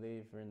buses, they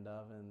leave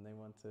Vrindavan, they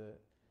want to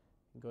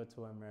go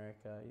to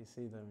America. You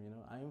see them,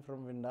 I'm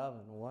from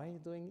Vrindavan. Why are you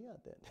doing here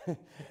then?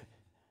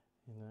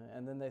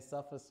 And then they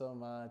suffer so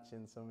much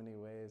in so many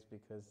ways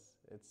because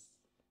it's,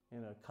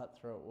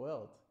 cutthroat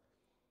world.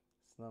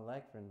 It's not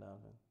like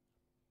Vrindavan.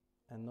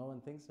 And no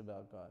one thinks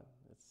about God.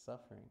 It's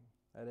suffering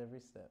at every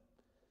step.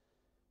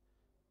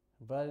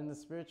 But in the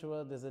spiritual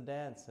world, there's a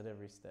dance at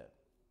every step.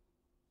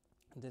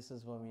 This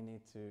is what we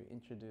need to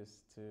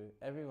introduce to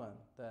everyone,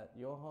 that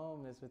your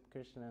home is with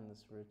Krishna in the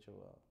spiritual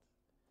world.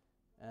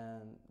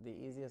 And the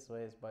easiest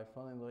way is by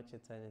following Lord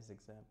Chaitanya's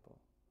example,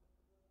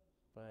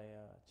 by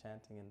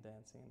chanting and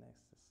dancing in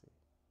ecstasy,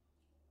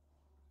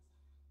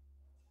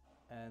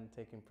 and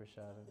taking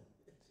prasadam.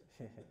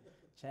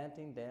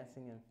 Chanting,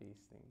 dancing, and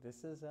feasting.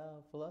 This is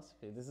our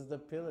philosophy. This is the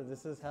pillar.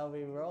 This is how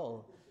we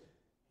roll.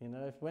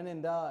 If when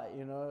in doubt,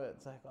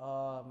 it's like,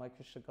 oh, my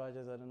Krishna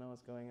Kajas, I don't know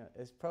what's going on.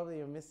 It's probably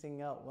you're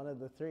missing out one of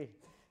the three.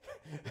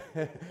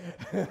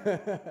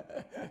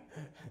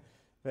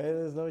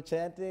 There's no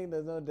chanting,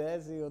 there's no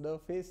dancing, or no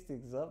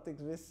feasting.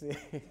 Something's missing.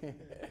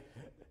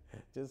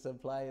 Just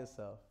apply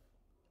yourself.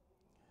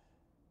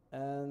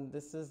 And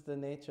this is the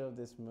nature of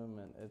this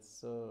movement. It's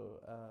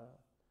so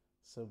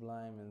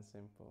sublime and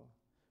simple,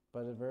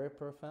 but very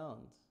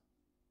profound.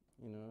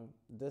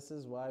 This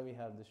is why we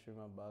have the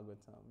Srimad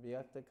Bhagavatam.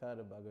 Vyakta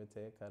Kara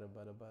Bhagavate Kara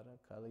Bada Bada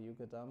Kala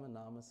Yugadama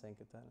Nama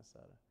Sankirtana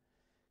Sara.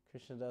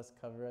 Krishnadas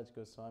Kaviraj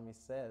Goswami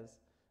says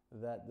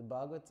that the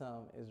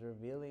Bhagavatam is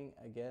revealing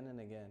again and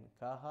again.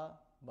 Kaha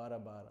Bara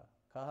Bara.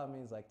 Kaha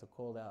means like to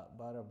call out.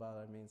 Bara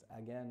Bara means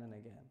again and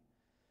again.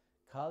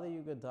 Kala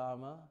Yuga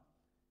Dharma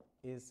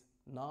is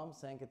Nam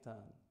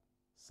Sankirtan.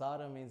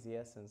 Sara means the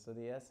essence. So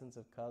the essence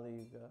of Kali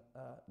Yuga,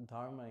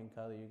 Dharma in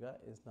Kali Yuga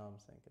is Nam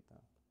Sankirtan.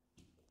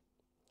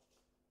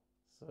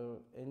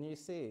 So, and you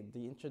see,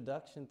 the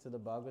introduction to the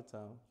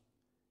Bhagavatam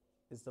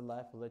is the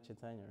life of Lord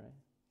Chaitanya, right?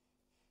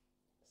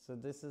 So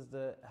this is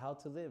the how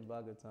to live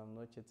Bhagavatam,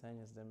 Lord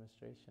Chaitanya's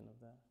demonstration of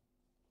that.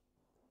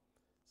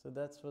 So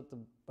that's what the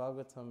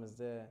Bhagavatam is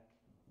there.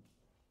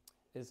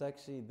 It's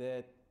actually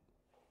there.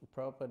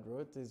 Prabhupada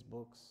wrote these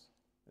books,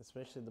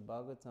 especially the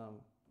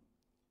Bhagavatam.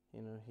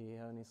 He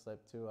only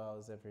slept 2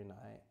 hours every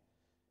night.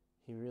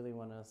 He really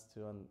wanted us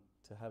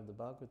to have the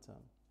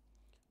Bhagavatam.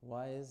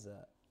 Why is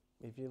that?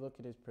 If you look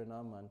at his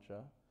pranam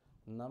mantra,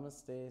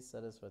 Namaste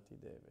Saraswati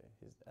Deve,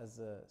 as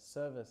a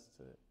service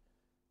to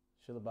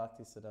Srila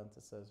Bhakti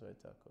Siddhanta Saraswati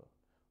Thakur.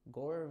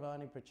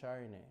 Gauravani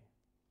Pracharine,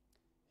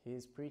 he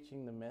is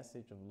preaching the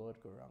message of Lord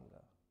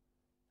Gauranga.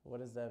 What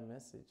is that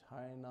message?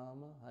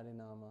 Harinama,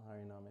 Harinama,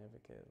 Harinama Eva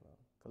Kevalam.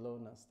 Kalo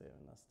Nasteva,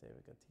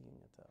 Nasteva Gatim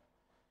Yata.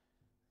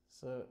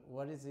 So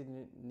what does he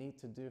need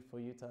to do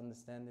for you to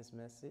understand this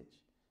message?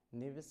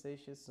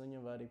 Nivasesha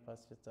Sunyavari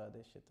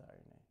Paschatade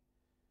Shatarine.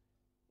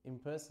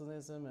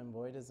 Impersonalism and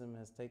voidism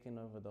has taken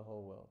over the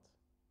whole world.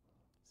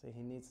 So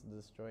he needs to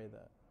destroy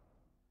that.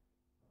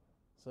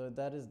 So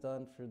that is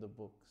done through the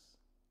books.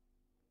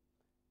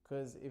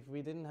 Because if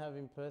we didn't have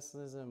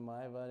impersonalism and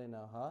Mayavad in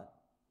our heart,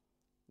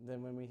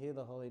 then when we hear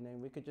the holy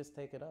name, we could just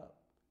take it up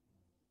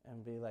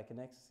and be like an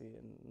ecstasy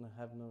and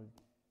have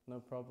no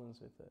problems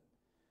with it.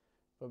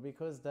 But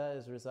because that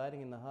is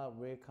residing in the heart,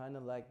 we're kind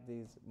of like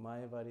these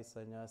Mayavadi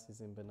sannyasis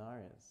in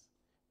Benares.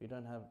 They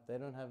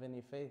don't have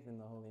any faith in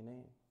the holy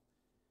name.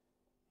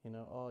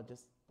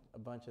 Just a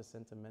bunch of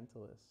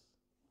sentimentalists.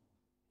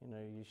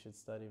 You should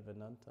study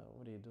Vedanta.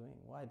 What are you doing?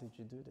 Why did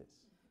you do this?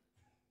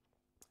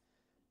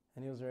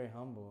 And he was very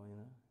humble,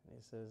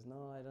 He says,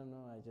 no, I don't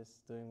know. I'm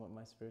just doing what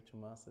my spiritual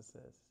master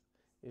says.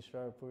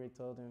 Ishvara Puri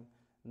told him,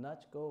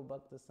 Nach go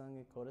bhakta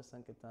sangha kora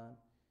sankirtan,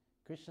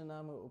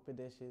 Krishnanama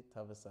upadeshi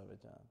tava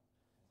savajan.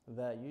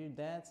 That you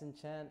dance and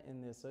chant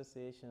in the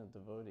association of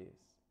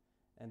devotees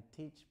and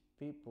teach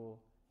people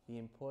the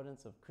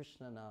importance of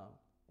Krishna Nam.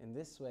 In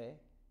this way,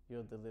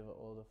 you'll deliver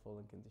all the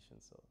fallen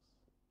conditioned souls.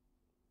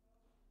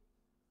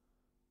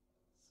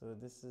 So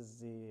this is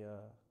the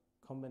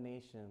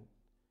combination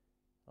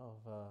of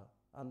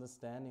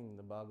understanding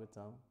the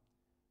Bhagavatam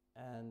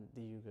and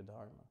the Yuga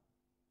Dharma.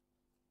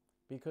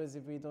 Because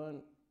if we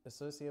don't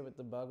associate with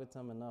the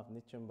Bhagavatam enough,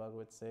 Nityam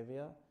Bhagavat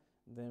Sevya,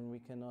 then we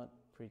cannot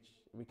preach,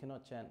 we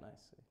cannot chant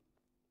nicely.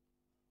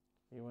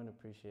 We won't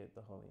appreciate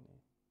the holy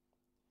name.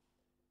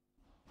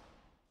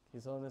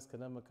 His Holiness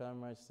Kadamba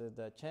Kamaraj said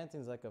that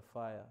chanting is like a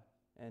fire,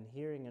 and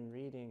hearing and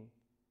reading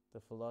the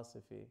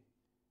philosophy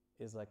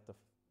is like the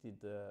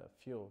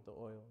fuel, the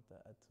oil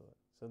that add to it.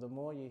 So the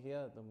more you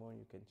hear, the more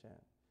you can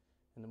chant.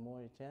 And the more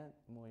you chant,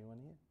 the more you want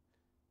to hear.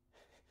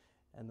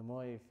 And the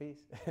more you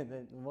feast, and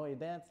then the more you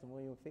dance, the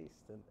more you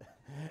feast.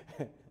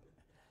 And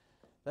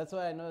that's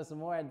why I notice the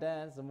more I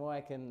dance, the more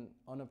I can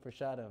honor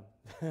prasadam.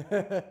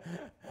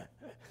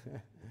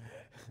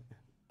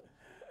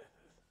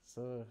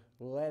 So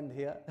we'll end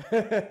here.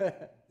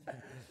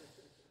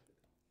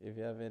 If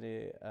you have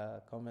any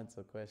comments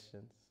or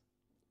questions,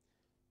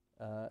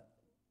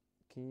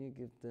 can you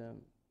give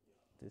them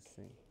this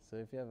thing? So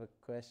if you have a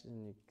question,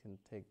 you can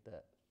take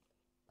that.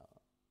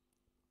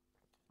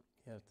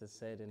 You have to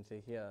say it into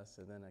here,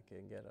 so then I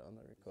can get it on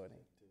the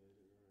recording.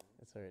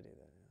 It's already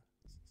there, yeah.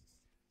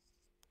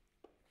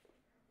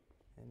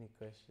 Any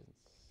questions?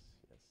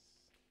 Yes.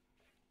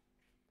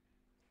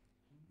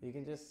 You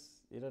can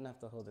just, you don't have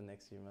to hold it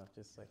next to your mouth,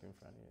 just like in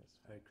front of you.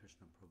 Hare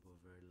Krishna Prabhu,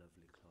 very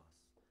lovely class.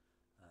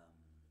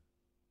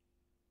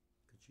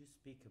 Could you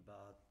speak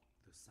about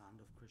the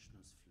sound of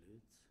Krishna's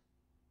flute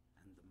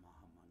and the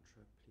Maha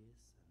Mantra,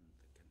 please, and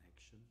the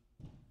connection?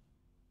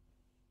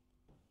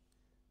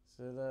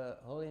 So the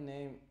holy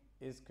name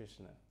is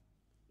Krishna.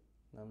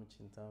 Nama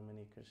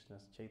Chintamani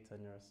Krishna's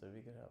Chaitanya Rasa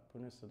Vigraha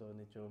Punasado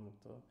Nijo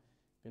Mukto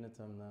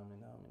Vinatam Nami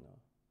Namino.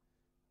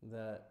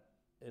 That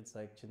it's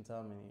like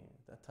Chintamani,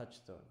 the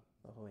touchstone,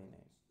 the holy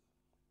name.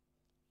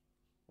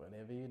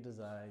 Whatever you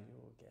desire, you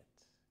will get.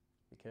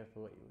 Be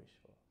careful what you wish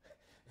for.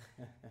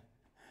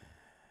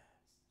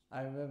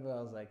 I remember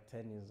I was like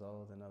 10 years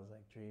old and I was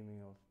like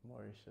dreaming of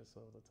Mauritius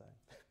all the time.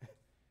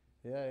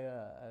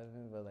 Yeah, I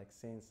remember like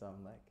seeing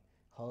some like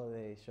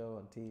holiday show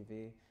on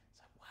TV.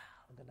 It's like, wow,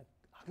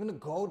 I'm gonna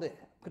go there.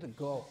 I'm gonna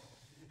go.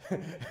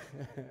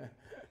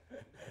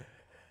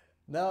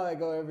 Now I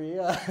go every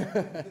year.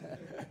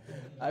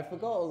 I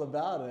forgot all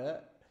about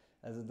it.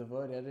 As a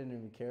devotee, I didn't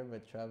even care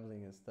about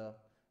traveling and stuff.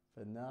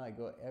 But now I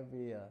go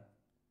every year.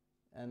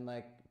 And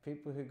like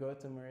people who go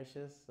to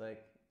Mauritius,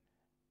 like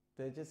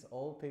they're just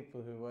old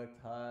people who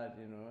worked hard,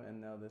 you know, and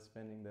now they're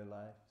spending their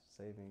life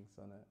savings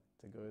on it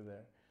to go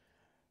there.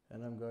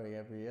 And I'm going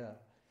every year.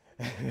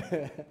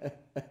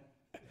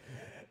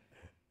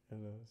 You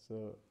know,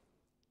 so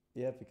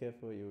yeah, be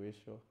careful what you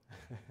wish for.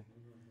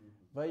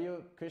 But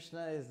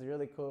Krishna is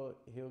really cool.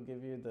 He'll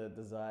give you the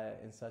desire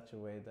in such a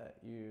way that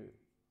you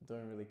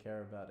don't really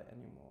care about it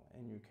anymore,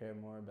 and you care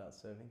more about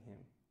serving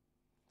him.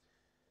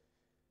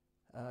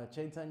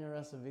 Chaitanya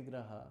Rasa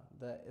Vigraha,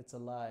 that it's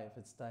alive,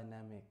 it's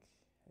dynamic,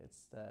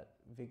 it's that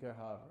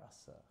Vigraha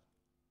Rasa.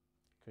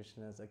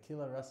 Krishna is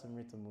Akila Rasa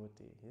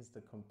Mritamurti. He's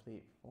the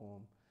complete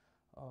form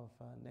of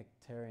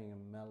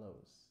nectarian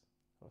mellows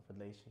of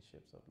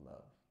relationships of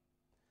love.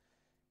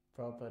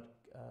 Prabhupada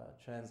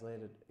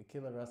translated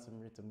Akila Rasa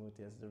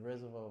Mritamurti as the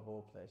reservoir of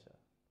all pleasure.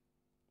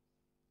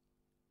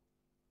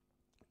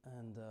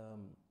 And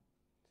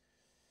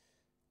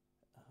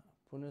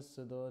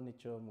Punasado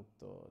Nicho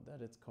Mukto,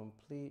 that it's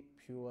complete,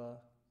 pure,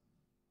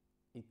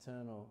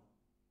 eternal,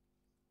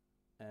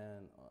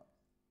 and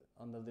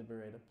on the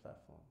liberated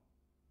platform.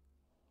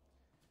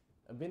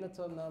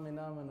 Abhinatam Nami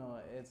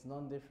Namano, it's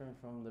non-different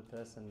from the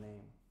person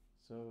name.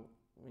 So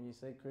when you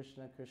say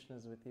Krishna, Krishna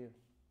is with you.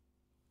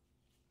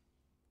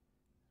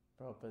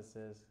 Prabhupada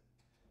says,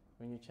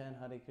 when you chant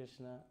Hare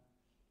Krishna,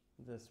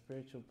 the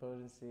spiritual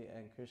potency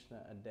and Krishna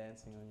are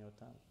dancing on your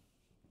tongue.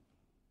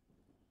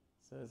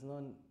 So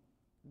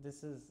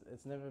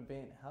it's never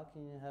been, how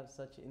can you have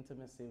such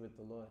intimacy with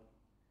the Lord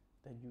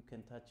that you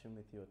can touch him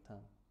with your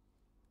tongue?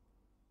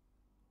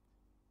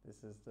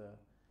 This is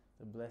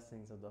the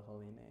blessings of the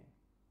holy name.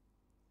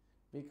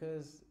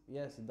 Because,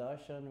 yes,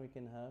 darshan we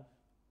can have,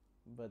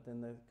 but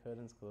then the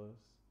curtains close.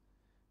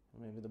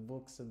 Maybe the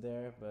books are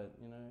there, but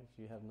you know, if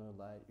you have no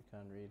light, you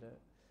can't read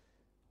it.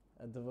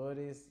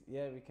 Devotees,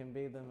 yeah, we can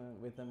be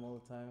with them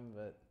all the time,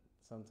 but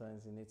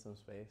sometimes you need some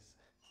space.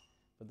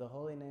 But the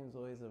holy name is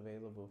always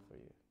available for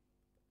you.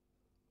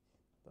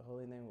 The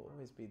holy name will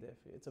always be there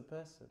for you. It's a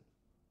person.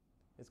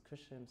 It's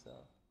Krishna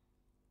himself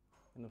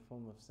in the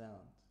form of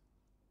sound.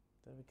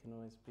 That we can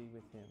always be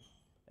with him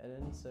at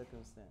any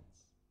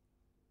circumstance.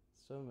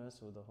 So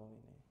merciful, the holy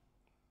name.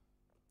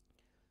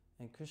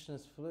 And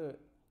Krishna's flute,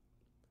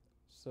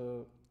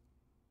 so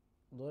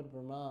Lord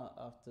Brahma,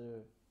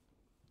 after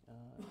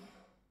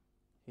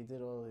he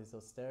did all his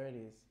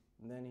austerities,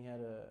 and then he had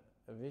a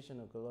vision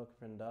of Goloka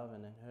Vrindavan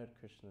and heard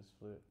Krishna's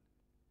flute.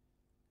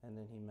 And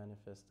then he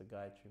manifested the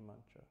Gayatri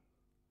mantra.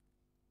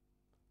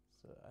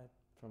 So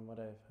from what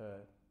I've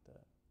heard,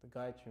 the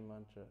Gayatri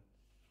mantra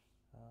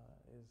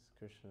is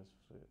Krishna's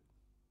flute,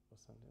 or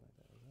something like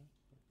that, is it?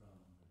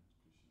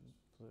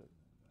 Krishna's flute.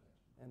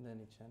 And then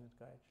he chanted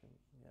Gayatri,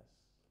 yes.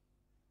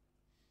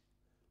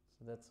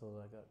 So that's all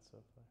I got so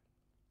far.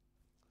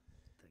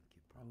 Thank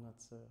you, I'm not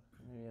so,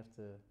 maybe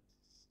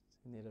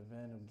you need a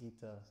Van of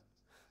Gita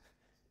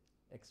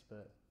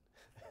expert.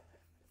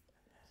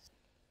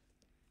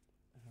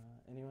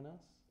 Anyone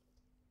else?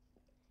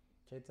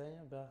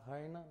 Chaitanya, about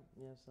Harina?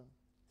 You have some?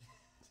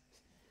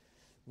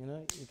 You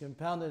know, you can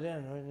pound it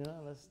in, right? You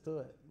know, let's do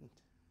it.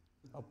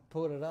 I'll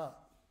put it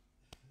up.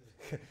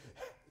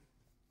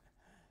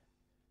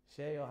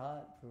 Share your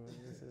heart, bro.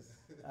 This is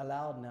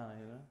allowed now,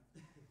 you know.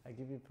 I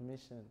give you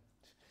permission.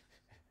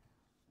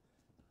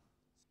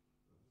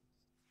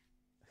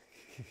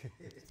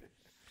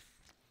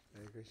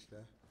 Hare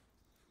Krishna.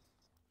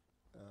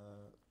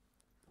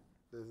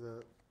 There's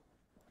a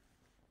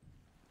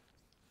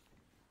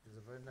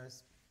very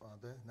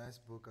nice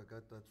book. I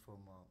got that from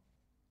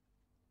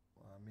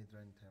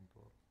Midrain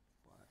Temple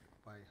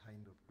by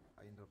Haindra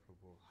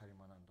Prabhu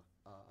Harimananda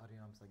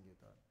Harinam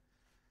Sankirtan.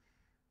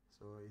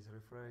 So he's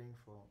referring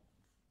from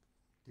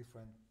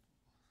different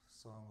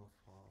song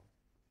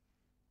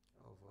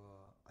of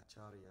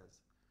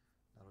acharyas,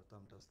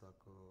 Narottam Das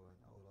Thakur and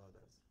all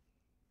others.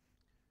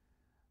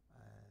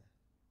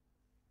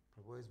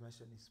 Prabhu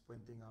is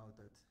pointing out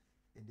that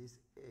in this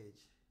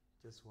age,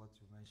 just what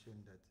you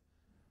mentioned, that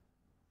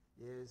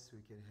yes,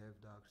 we can have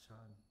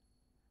darshan,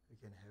 we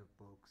can have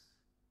books,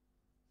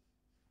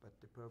 but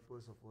the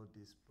purpose of all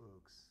these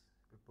books,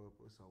 the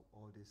purpose of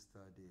all these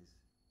studies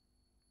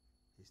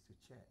is to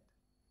chant.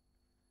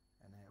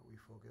 And we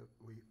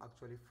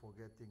actually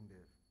forgetting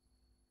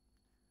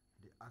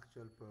the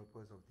actual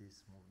purpose of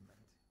this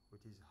movement,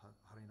 which is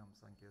Harinam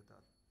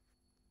Sankirtan.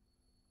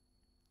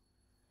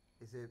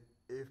 He said,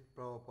 if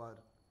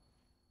Prabhupada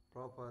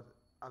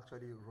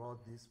actually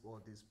wrote all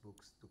these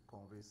books to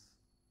convince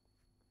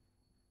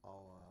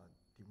our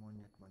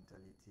demoniac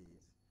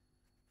mentalities,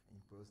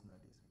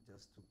 impersonalism,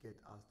 just to get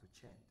us to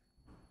chant.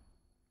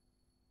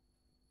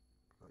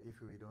 Because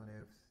if we don't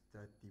have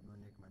that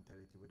demoniac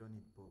mentality, we don't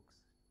need books.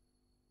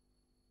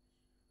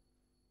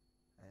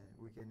 And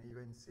we can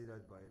even see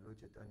that by Lord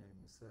Chaitanya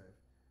himself.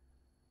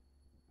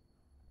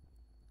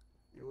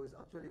 He was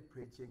actually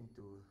preaching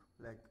to,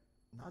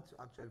 not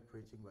actually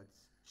preaching, but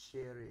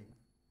sharing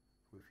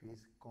with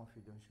his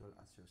confidential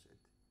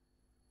associate.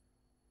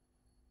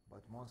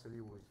 But mostly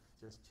he was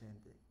just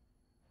chanting.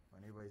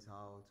 Whenever he's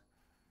out,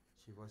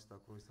 Shiva's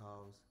Thakur's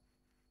house,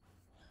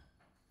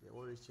 they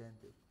always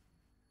chanted.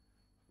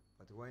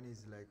 But when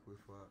he's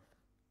with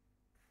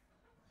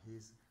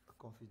his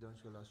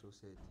confidential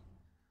associate,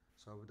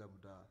 Sabuddha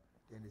Buddha,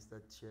 then they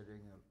start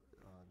sharing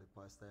the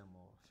pastime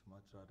of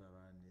Srimad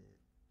Radharani,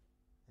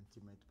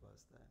 intimate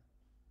pastime.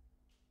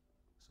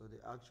 So the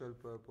actual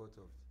purpose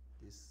of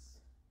this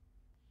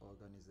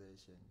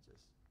organization,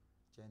 just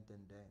chant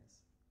and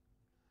dance.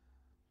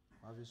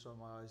 Mahavishwa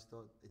Maharaj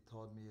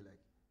told me,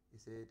 he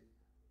said,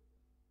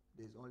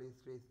 there's only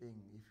 3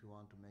 things if you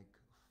want to make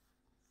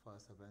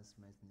fast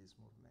advancement in this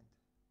movement.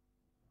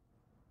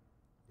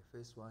 The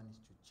first one is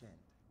to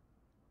chant.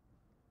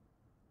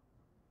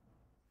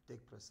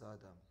 Take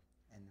prasadam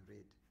and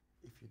read.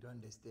 If you don't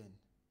understand,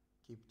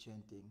 keep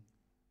chanting,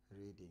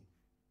 reading,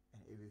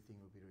 and everything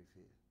will be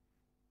revealed.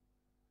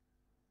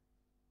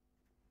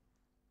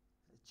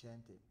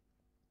 Chanting.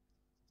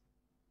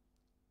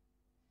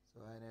 So,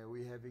 and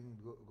we having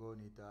Go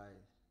Nitai,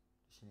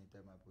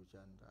 Shinitai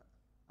Mapuchandra,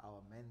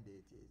 our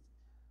mandate is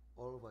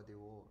all over the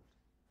world.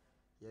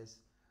 Yes,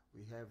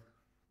 we have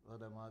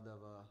Radha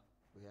Madhava,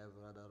 we have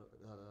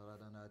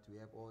Radhanath, we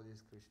have all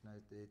these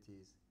Krishna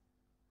deities,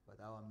 but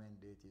our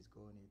mandate is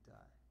Go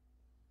Nitai.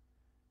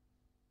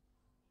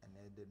 And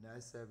the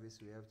night service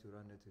we have to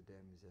run it to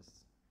them is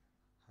just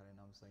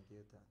Harinam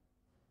Sankirtan.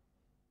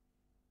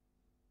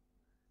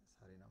 It's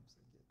Harinam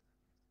Sankirtan.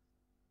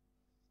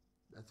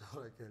 That's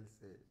all I can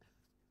say.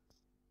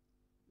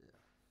 Yeah.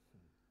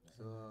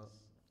 So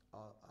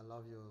I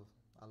love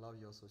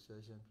your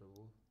association,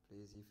 Prabhu.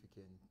 Please, if you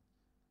can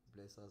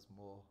bless us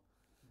more,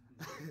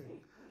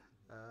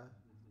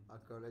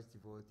 encourage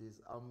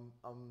devotees. I'm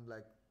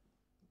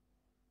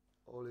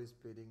always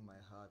pleading my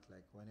heart.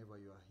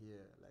 Whenever you are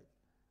here,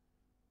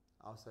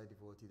 outside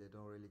devotee, they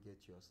don't really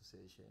get your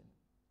association,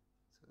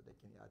 so they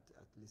can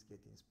at least get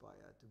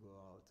inspired to go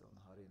out on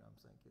Harinam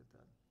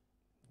Sankirtan.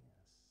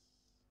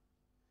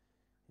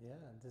 Yeah,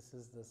 this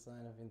is the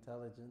sign of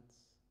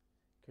intelligence.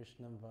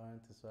 Krishnam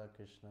Varanti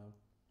Swakrishnam.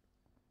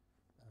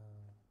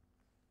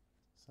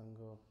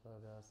 Sango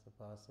Pragasa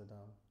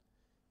Pasadam.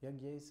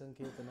 Yagye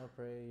Sankirtana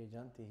Praya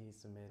Yajanti Hi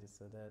Sumeri.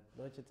 So that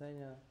Lord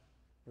Chaitanya,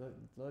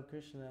 Lord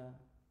Krishna,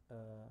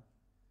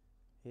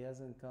 he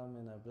hasn't come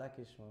in a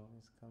blackish form,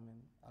 he's come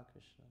in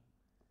Akrishna.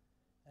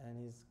 And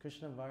he's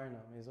Krishna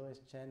Varnam, he's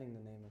always chanting the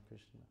name of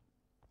Krishna.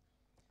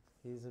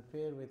 He's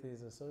appeared with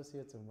his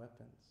associates and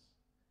weapons.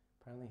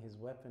 Apparently his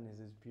weapon is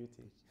his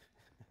beauty.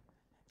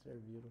 It's very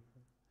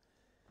beautiful.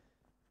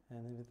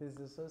 And with his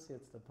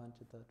associates, the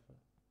Panchatattva.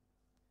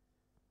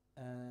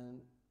 And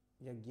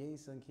Yagye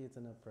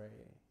Sankirtana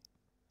Praye.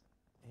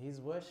 He's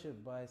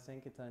worshipped by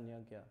Sankirtan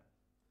Yagya.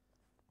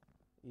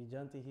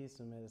 Ijanti hi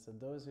sumedasa.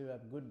 Those who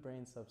have good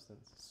brain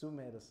substance.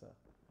 Sumedasa.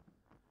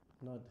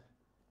 Not,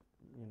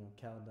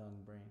 cow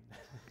dung brain.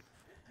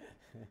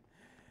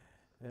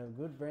 They have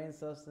good brain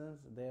substance,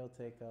 they'll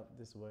take up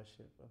this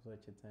worship of Lord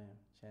Chaitanya,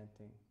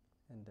 chanting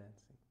and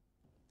dancing.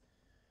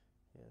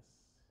 Yes.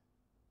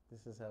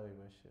 This is how we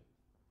worship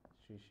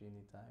Shri Shri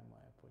Nitai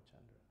Maya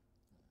Pochandra.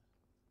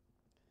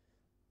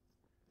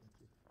 Thank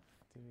you.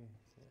 Yes.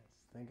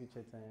 Thank you,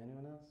 Chaitanya.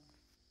 Anyone else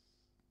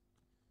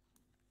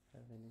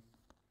have any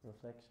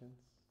reflections?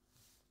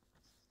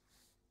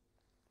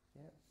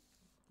 Yeah.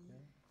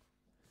 Yeah.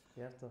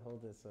 You have to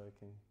hold it so I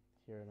can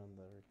hear it on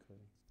the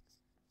recording.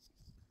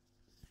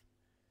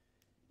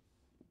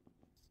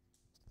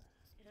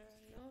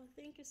 No,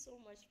 thank you so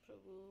much,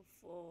 Prabhu,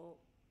 for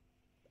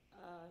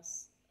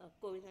us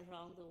going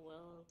around the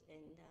world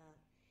and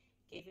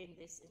giving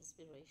this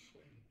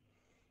inspiration.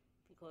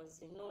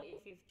 Because,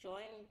 if you've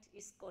joined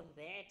ISKCON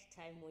that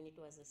time when it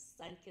was a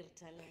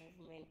Sankirtana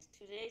movement,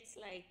 today it's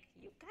like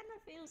you kind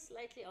of feel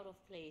slightly out of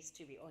place,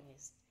 to be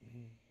honest.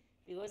 Mm-hmm.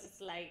 Because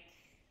it's like,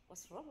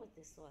 what's wrong with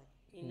this one?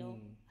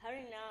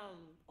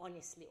 Harinam,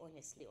 honestly,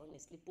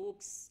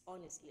 books,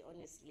 honestly,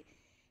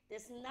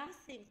 there's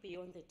nothing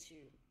beyond the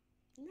two.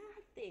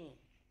 Nothing.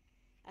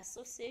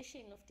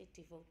 Association of the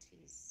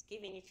devotees,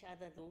 giving each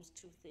other those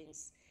two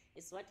things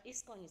is what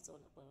ISKCON is all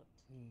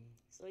about.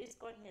 So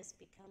ISKCON has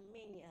become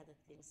many other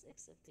things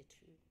except the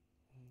two.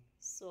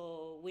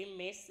 So we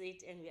miss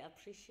it and we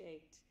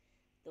appreciate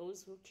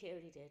those who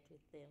carried it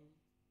with them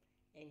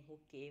and who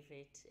gave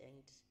it.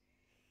 And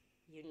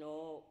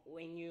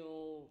when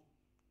you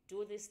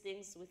do these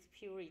things with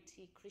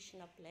purity,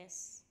 Krishna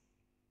bless.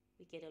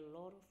 We get a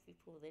lot of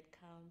people that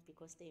come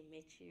because they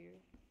met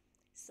you.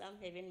 Some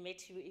haven't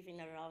met you even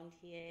around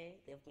here.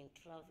 They've been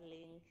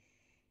traveling.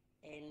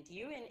 And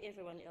you and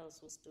everyone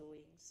else was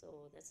doing.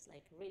 So that's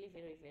like really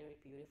very, very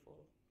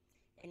beautiful.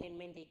 And then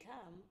when they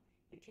come,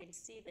 you can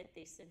see that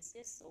they're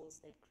sincere souls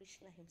that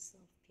Krishna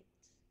himself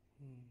picked.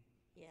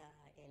 Yeah,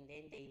 and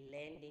then they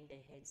land in the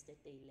hands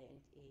that they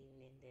land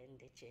in, and then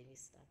the journey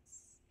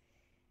starts.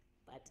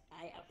 But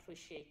I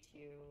appreciate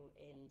you,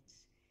 and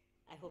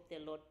I hope the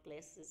Lord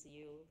blesses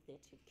you,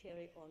 that you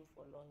carry on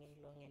for long and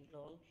long and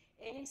long,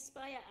 and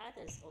inspire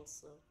others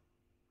also.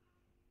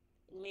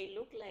 It may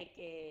look like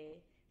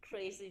a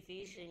crazy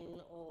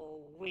vision or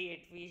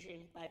weird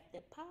vision, but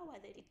the power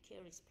that it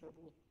carries,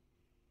 Prabhu,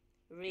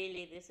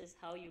 really, this is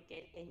how you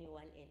get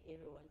anyone and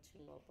everyone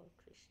to know about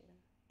Krishna.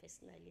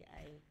 Personally,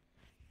 I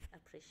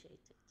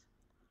appreciate it.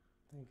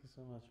 Thank you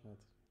so much, Matt.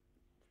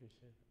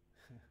 Appreciate it.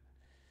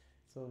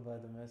 It's all by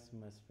the mercy of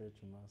my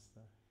spiritual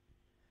master.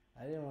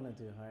 I didn't want to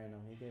do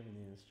Harinam. He gave me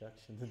the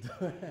instruction to do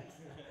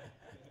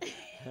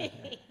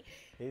it.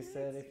 He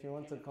said, if you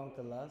want to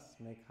conquer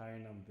lust, make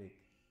Harinam big.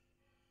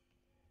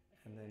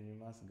 And then you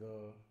must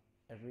go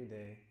every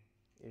day,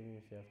 even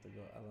if you have to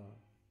go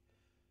alone.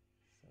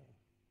 So,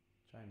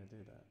 trying to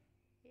do that.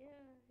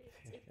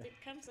 Yeah,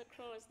 it comes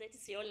across that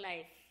it's your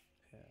life.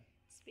 Yeah.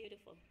 It's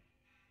beautiful.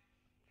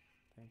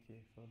 Thank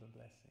you for the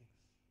blessings.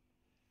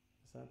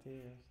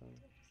 Santi, you have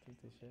something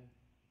to share?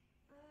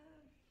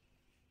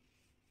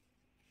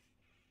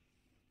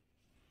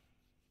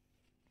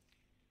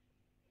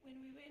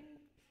 When we went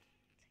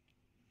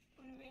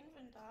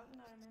Vrindavan,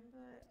 I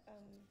remember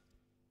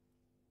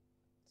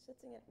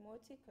sitting at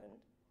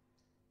Motikund,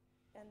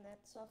 and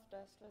that soft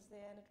dust was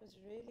there, and it was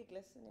really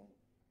glistening.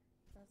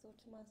 I thought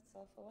to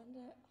myself, I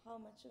wonder how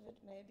much of it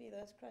may be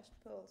those crushed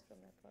pearls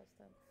from that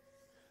pastime.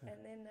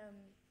 And then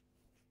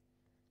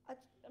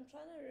I'm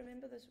trying to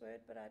remember this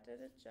word, but I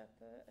did a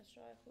japa, a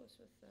Shrai course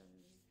with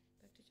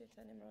Bhakti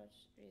Chaitanya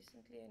Maharaj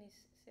recently, and he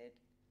said,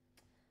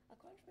 I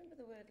can't remember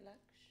the word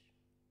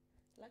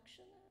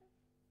Lakshana?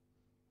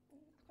 I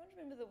can't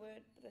remember the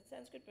word, the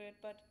Sanskrit word,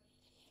 but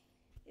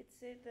it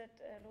said that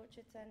Lord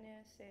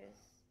Chaitanya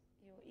says,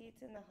 you'll eat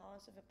in the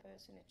house of a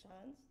person who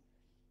chants,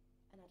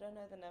 and I don't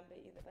know the number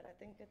either, but I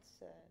think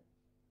it's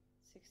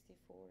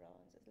 64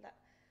 rounds.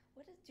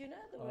 Do you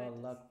know the word?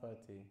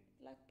 Lakpati.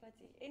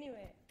 Lakpati.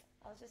 Anyway,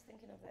 I was just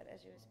thinking of that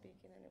as you were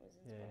speaking, and it was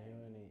inspiring. Yeah, you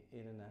only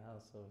eat in the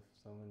house of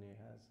someone who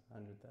has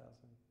 100,000.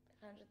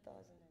 100,000.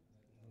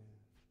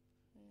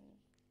 Yeah.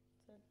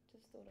 So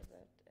just thought of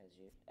that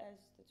as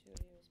the two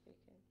of you were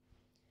speaking.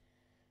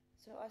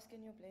 So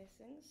asking your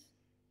blessings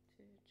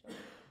to John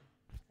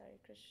Hare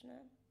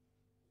Krishna,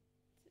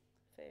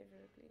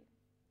 favorably,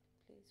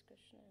 please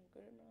Krishna and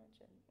Guru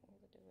Maharaj and all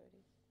the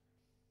devotees.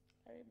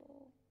 Hare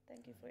Bol,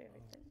 thank you for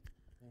everything.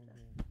 Thank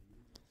you.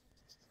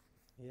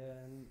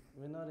 Yeah, and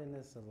we're not in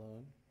this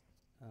alone.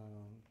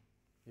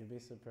 You'd be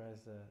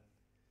surprised that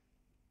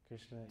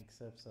Krishna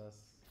accepts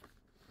us,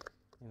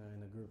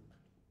 in a group.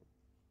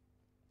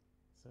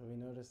 So we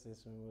noticed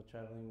this when we were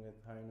traveling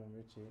with Harinam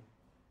Ruchi.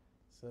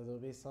 So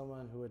there'll be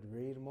someone who would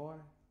read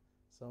more,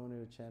 someone who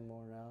would chant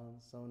more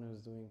rounds, someone who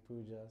was doing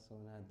puja,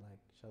 someone had like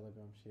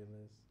shalagram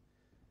shilas,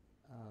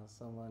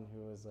 someone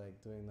who was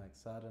like doing like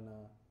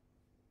sadhana,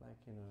 like,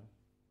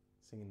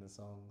 singing the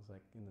songs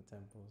like in the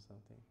temple or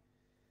something.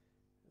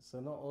 So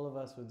not all of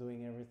us were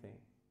doing everything,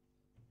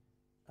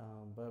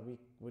 but we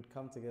would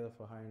come together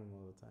for Harinam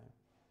all the time.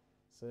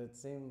 So it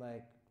seemed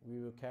like we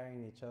were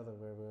carrying each other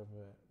wherever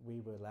we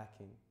were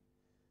lacking.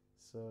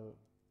 So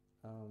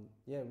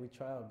we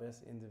try our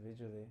best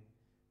individually,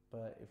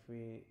 but if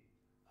we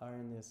are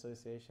in the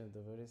association of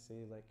devotees,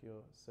 say like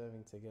you're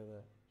serving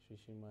together, Sri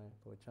Shrimai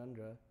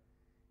Pochandra,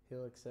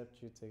 he'll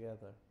accept you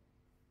together.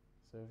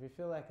 So if you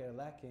feel like you're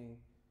lacking,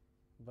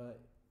 but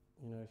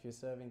if you're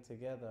serving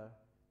together,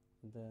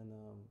 then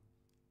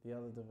the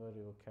other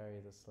devotee will carry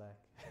the slack.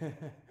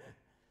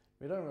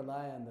 We don't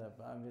rely on that,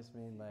 but I'm just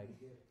mean like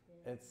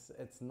it's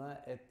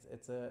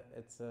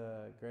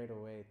a greater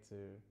way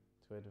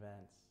to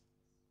advance.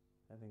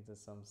 I think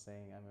there's some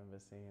saying I remember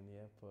seeing in the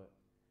airport.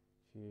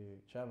 If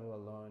you travel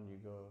alone, you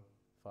go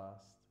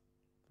fast,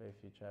 but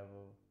if you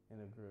travel in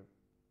a group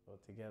or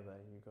together,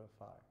 you go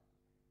far.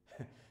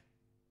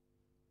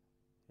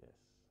 Yes.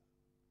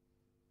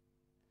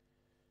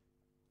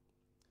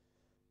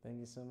 Thank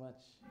you so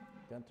much.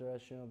 Gantara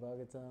Srimad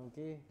Bhagavatam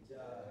ki,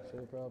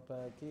 Srila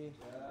Prabhupada ki,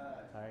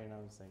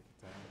 Harinam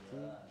Sankirtan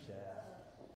ki, Jai.